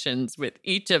guess sessions, with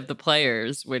each of the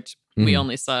players, which we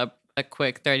only saw a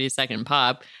quick 30-second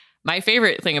pop. My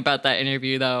favorite thing about that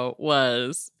interview, though,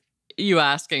 was you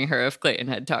asking her if Clayton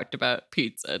had talked about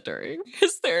pizza during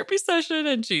his therapy session,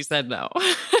 and she said no.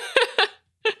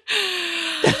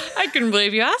 I couldn't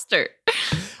believe you asked her.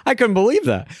 I couldn't believe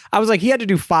that. I was like, he had to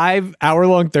do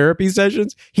 5-hour-long therapy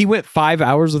sessions. He went 5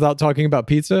 hours without talking about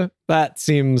pizza. That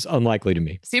seems unlikely to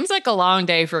me. Seems like a long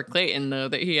day for Clayton, though,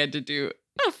 that he had to do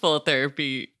a full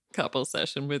therapy couple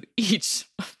session with each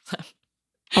of them.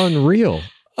 Unreal.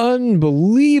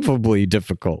 Unbelievably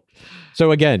difficult.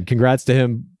 So again, congrats to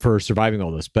him for surviving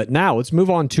all this. But now let's move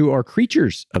on to our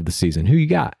creatures of the season. Who you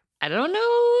got? I don't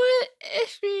know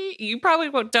if you probably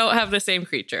don't have the same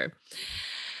creature.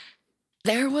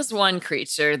 There was one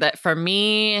creature that for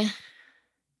me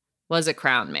was a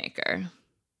crown maker.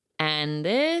 And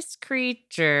this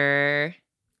creature,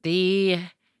 the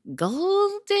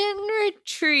golden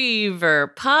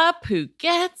retriever pup who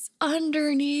gets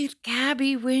underneath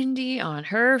Gabby Windey on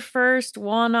her first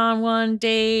one-on-one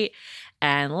date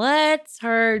and lets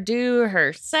her do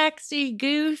her sexy,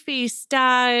 goofy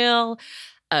style.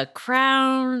 A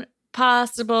crown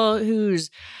possible who's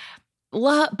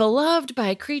beloved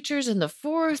by creatures in the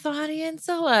fourth audience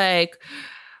alike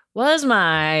was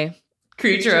my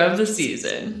creature of the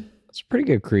season. It's a pretty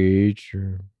good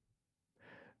creature.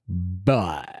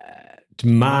 But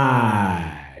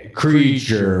my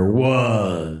creature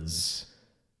was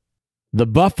the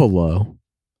buffalo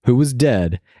who was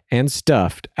dead and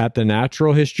stuffed at the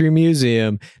Natural History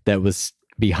Museum that was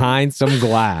behind some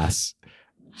glass.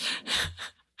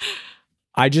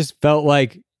 I just felt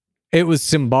like it was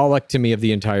symbolic to me of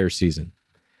the entire season.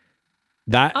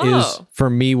 That is, for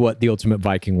me, what the Ultimate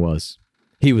Viking was.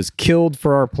 He was killed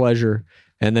for our pleasure,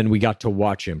 and then we got to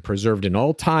watch him, preserved in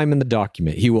all time in the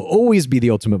document. He will always be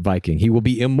the Ultimate Viking. He will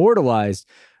be immortalized,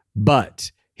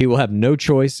 but he will have no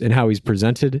choice in how he's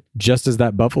presented, just as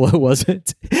that buffalo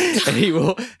wasn't. And he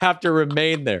will have to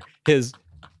remain there. His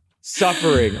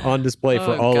suffering on display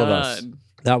for all of us.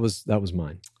 That was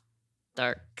mine.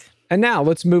 Dark. And now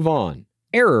let's move on.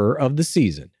 Error of the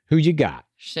season. Who you got?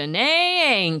 Shanae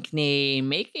Ankney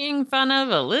making fun of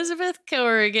Elizabeth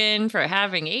Corrigan for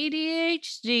having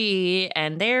ADHD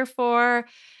and therefore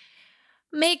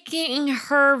making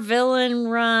her villain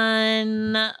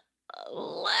run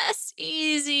less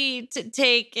easy to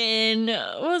take in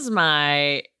was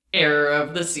my error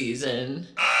of the season.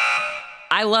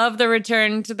 I love the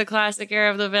return to the classic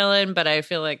era of the villain, but I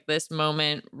feel like this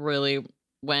moment really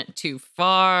went too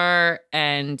far.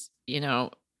 And,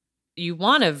 you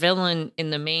want a villain in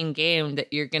the main game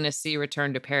that you're going to see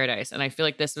return to paradise. And I feel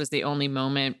like this was the only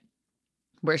moment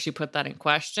where she put that in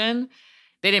question.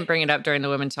 They didn't bring it up during the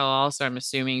Women Tell All, so I'm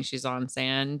assuming she's on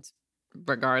sand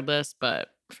regardless. But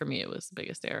for me, it was the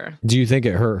biggest error. Do you think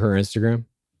it hurt her Instagram?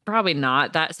 Probably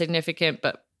not that significant,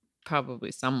 but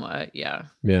probably somewhat, yeah.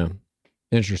 Yeah.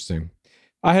 Interesting.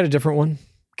 I had a different one.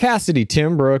 Cassidy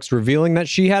Tim Brooks revealing that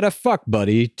she had a fuck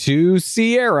buddy to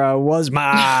Sierra was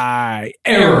my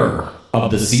error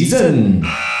of the season.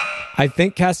 I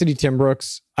think Cassidy Tim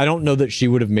Brooks, I don't know that she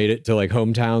would have made it to like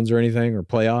hometowns or anything or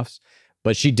playoffs,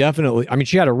 but she definitely,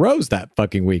 she had a rose that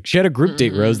fucking week. She had a group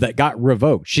date rose that got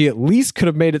revoked. She at least could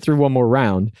have made it through one more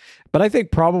round, but I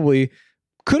think probably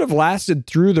could have lasted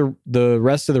through the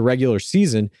rest of the regular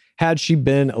season had she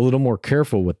been a little more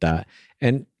careful with that.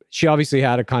 And she obviously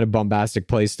had a kind of bombastic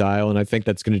play style, and I think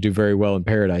that's going to do very well in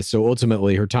Paradise. So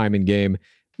ultimately, her time in game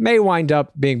may wind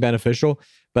up being beneficial,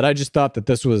 but I just thought that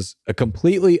this was a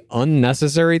completely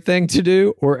unnecessary thing to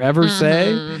do or ever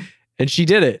say, and she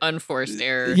did it. Unforced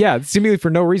error. Yeah, seemingly for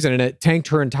no reason, and it tanked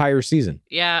her entire season.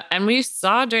 Yeah, and we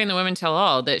saw during the Women Tell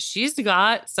All that she's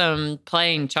got some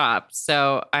playing chops,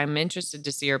 so I'm interested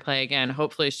to see her play again.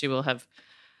 Hopefully she will have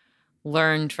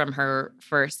learned from her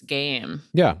first game.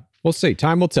 Yeah. We'll see.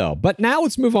 Time will tell. But now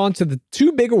let's move on to the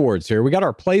two big awards here. We got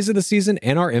our plays of the season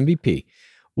and our MVP.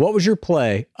 What was your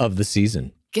play of the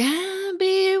season?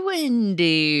 Gabby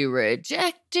Windey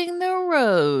rejecting the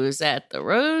rose at the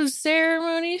rose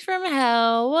ceremony from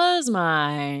hell was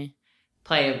my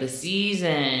play of the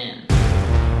season.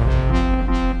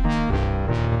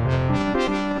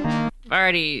 I've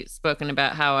already spoken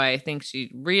about how I think she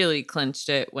really clinched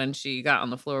it when she got on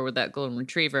the floor with that golden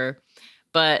retriever.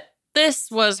 But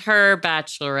this was her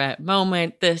bachelorette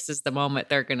moment. This is the moment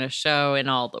they're going to show in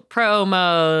all the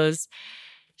promos.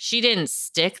 She didn't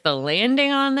stick the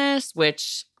landing on this,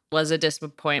 which was a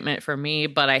disappointment for me,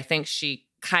 but I think she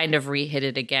kind of re-hit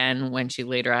it again when she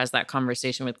later has that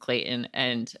conversation with Clayton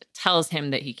and tells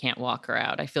him that he can't walk her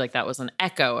out. I feel like that was an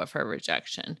echo of her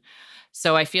rejection.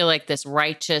 So I feel like this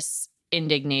righteous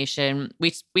indignation,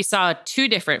 we saw two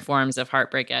different forms of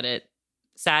heartbreak at it.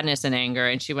 Sadness and anger,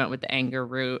 and she went with the anger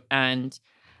route, and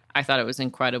I thought it was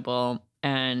incredible.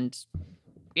 And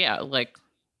yeah, like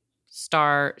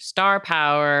star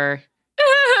power.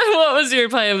 What was your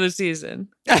play of the season?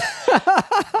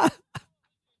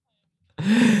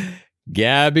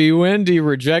 Gabby Wendy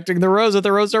rejecting the rose at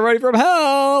the Rose Ceremony from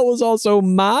Hell was also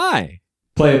my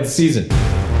play of the season.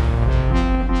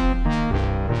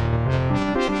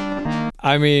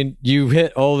 I mean, you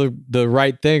hit all the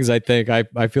right things, I think.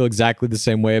 I feel exactly the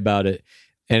same way about it.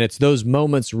 And it's those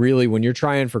moments, really, when you're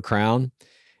trying for crown,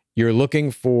 you're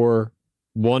looking for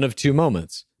one of two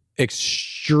moments.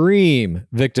 Extreme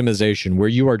victimization, where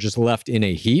you are just left in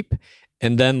a heap.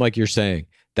 And then, like you're saying,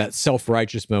 that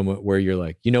self-righteous moment where you're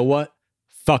like, you know what?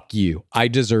 Fuck you. I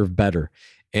deserve better.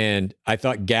 And I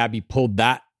thought Gabby pulled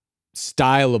that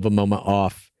style of a moment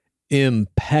off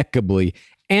impeccably.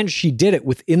 And she did it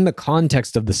within the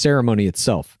context of the ceremony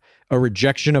itself. A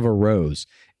rejection of a rose.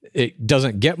 It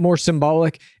doesn't get more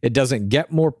symbolic. It doesn't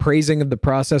get more praising of the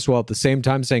process while at the same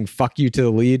time saying fuck you to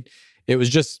the lead. It was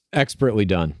just expertly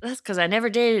done. That's because I never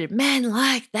dated men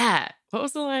like that. What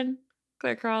was the line?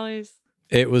 Claire Crawley's?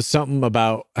 It was something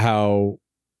about how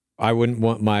I wouldn't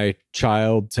want my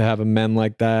child to have a men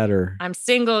like that, or I'm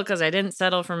single because I didn't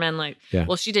settle for men like... Yeah.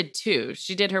 Well, she did two.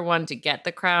 She did her one to get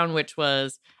the crown, which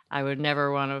was, I would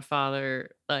never want a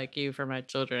father like you for my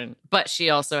children. But she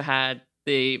also had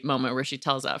the moment where she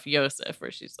tells off Yosef,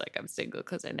 where she's like, I'm single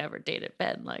because I never dated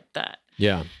men like that.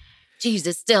 Yeah.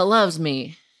 Jesus still loves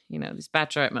me. You know, these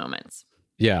bachelorette moments.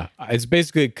 Yeah. It's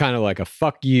basically kind of like a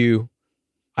fuck you.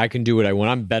 I can do what I want.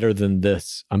 I'm better than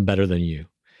this. I'm better than you.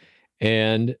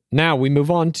 And now we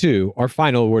move on to our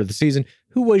final award of the season.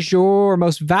 Who was your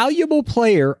most valuable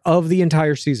player of the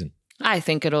entire season? I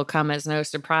think it'll come as no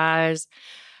surprise.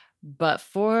 But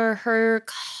for her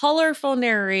colorful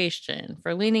narration,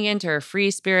 for leaning into her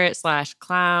free spirit /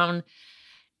 clown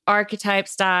archetype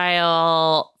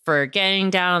style, for getting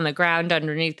down on the ground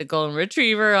underneath the golden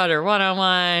retriever on her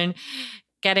one-on-one,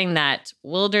 getting that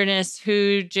wilderness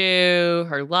hooju,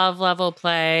 her love level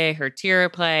play, her tear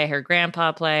play, her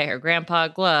grandpa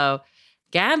glow,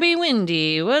 Gabby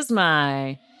Wendy was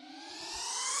my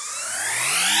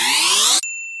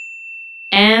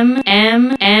MVP.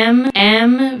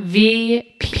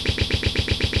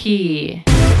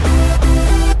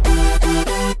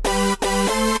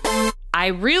 I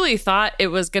really thought it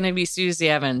was going to be Susie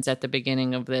Evans at the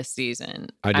beginning of this season.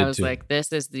 I was too. Like,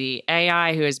 this is the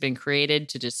AI who has been created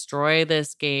to destroy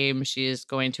this game. She is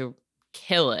going to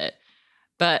kill it.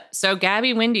 But so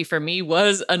Gabby Wendy for me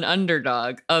was an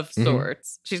underdog of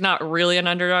sorts. She's not really an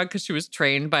underdog because she was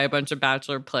trained by a bunch of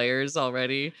Bachelor players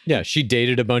already. Yeah, she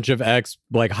dated a bunch of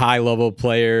high-level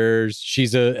players.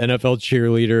 She's a NFL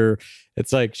cheerleader.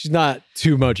 It's like she's not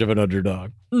too much of an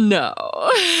underdog. No.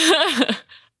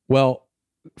 Well,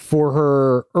 for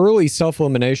her early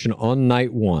self-elimination on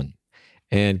night one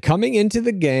and coming into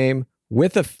the game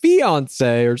with a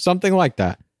fiance or something like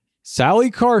that,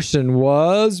 Sally Carson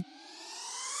was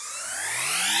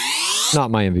not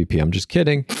my MVP. I'm just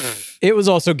kidding. It was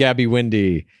also Gabby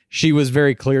Wendy. She was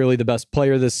very clearly the best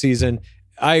player this season.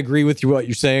 I agree with you what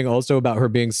you're saying also about her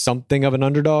being something of an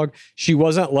underdog. She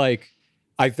wasn't like,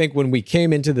 I think when we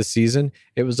came into the season,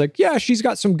 it was like, yeah, she's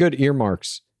got some good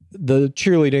earmarks. The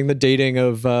cheerleading, the dating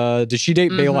of, did she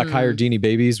date Baylock High or Deanie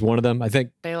Babies? One of them, I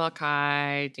think. Baylock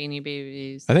High, Deanie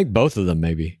Babies. I think both of them,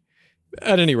 maybe.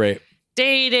 At any rate.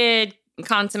 Dated,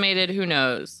 consummated, who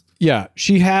knows? Yeah,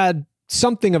 she had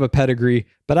something of a pedigree,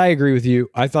 but I agree with you.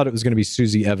 I thought it was going to be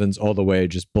Susie Evans all the way,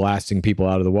 just blasting people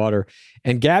out of the water.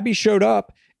 And Gabby showed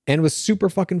up and was super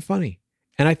fucking funny.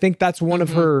 And I think that's one of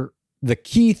her, the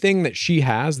key thing that she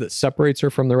has that separates her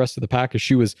from the rest of the pack is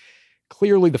she was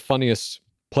clearly the funniest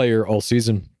player all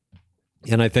season.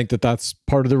 And I think that that's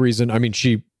part of the reason. I mean,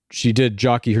 she did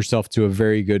jockey herself to a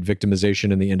very good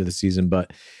victimization in the end of the season,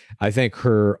 but I think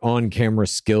her on-camera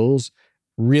skills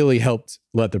really helped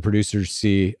let the producers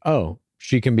see, oh,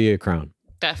 she can be a crown.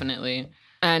 Definitely.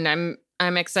 And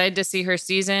I'm excited to see her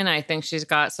season. I think she's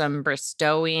got some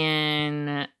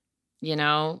Bristowian,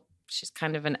 she's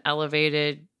kind of an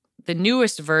elevated, the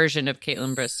newest version of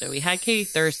Caitlin Bristow. We had Katie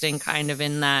Thurston kind of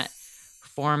in that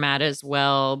format as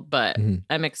well, but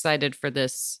I'm excited for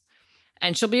this.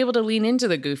 And she'll be able to lean into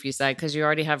the goofy side because you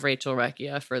already have Rachel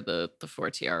Recchia for the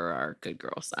 4TRR good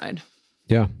girl side.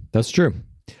 Yeah, that's true.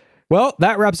 Well,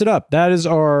 that wraps it up. That is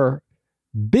our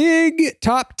big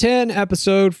top 10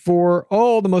 episode for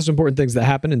all the most important things that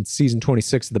happened in season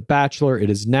 26 of The Bachelor. It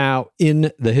is now in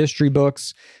the history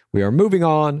books. We are moving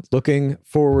on, looking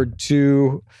forward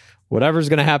to whatever's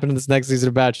going to happen in this next season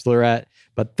of Bachelorette.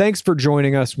 But thanks for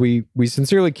joining us. We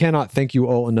sincerely cannot thank you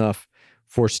all enough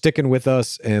for sticking with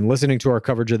us and listening to our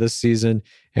coverage of this season.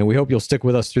 And we hope you'll stick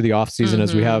with us through the off season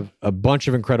as we have a bunch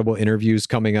of incredible interviews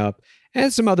coming up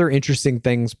and some other interesting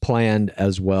things planned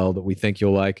as well that we think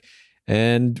you'll like.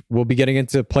 And we'll be getting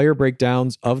into player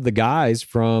breakdowns of the guys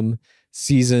from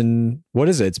season, what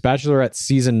is it? It's Bachelorette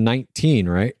season 19,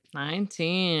 right?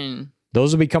 19.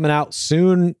 Those will be coming out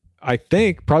soon, I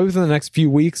think, probably within the next few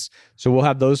weeks. So we'll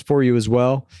have those for you as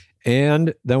well.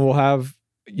 And then we'll have,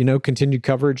 continued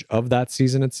coverage of that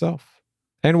season itself.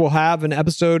 And we'll have an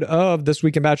episode of This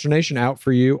Week in Bachelor Nation out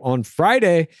for you on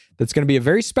Friday. That's going to be a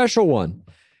very special one.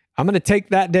 I'm going to take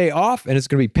that day off, and it's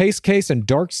going to be Pace Case and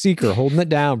Dark Seeker holding it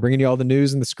down, bringing you all the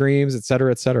news and the screams, et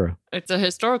cetera, et cetera. It's a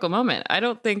historical moment. I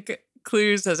don't think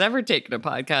Clues has ever taken a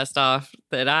podcast off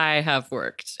that I have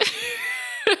worked.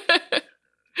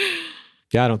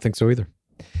 Yeah, I don't think so either.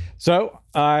 So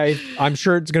I'm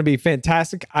sure it's going to be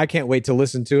fantastic. I can't wait to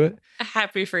listen to it.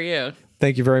 Happy for you.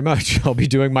 Thank you very much. I'll be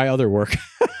doing my other work.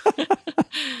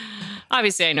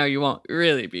 Obviously, I know you won't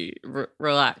really be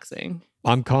relaxing.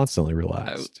 I'm constantly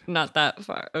relaxed. Oh, not that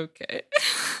far. Okay.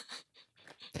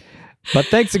 But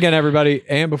thanks again, everybody.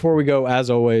 And before we go, as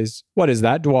always, what is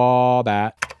that?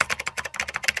 Dwabat.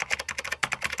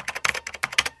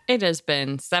 It has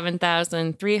been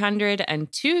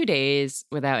 7,302 days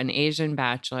without an Asian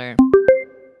bachelor.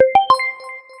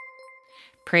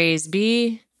 Praise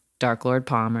be Dark Lord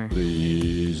Palmer.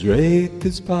 Please rate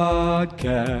this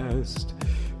podcast.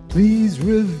 Please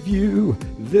review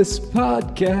this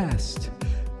podcast.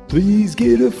 Please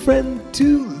get a friend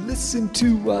to listen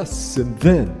to us. And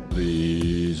then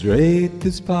please rate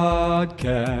this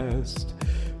podcast.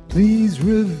 Please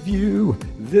review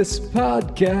this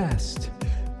podcast.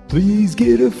 Please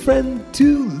get a friend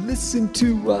to listen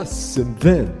to us. And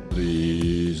then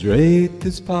please rate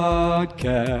this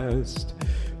podcast.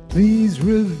 Please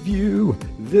review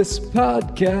this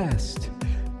podcast.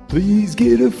 Please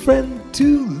get a friend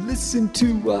to listen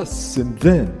to us. And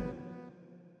then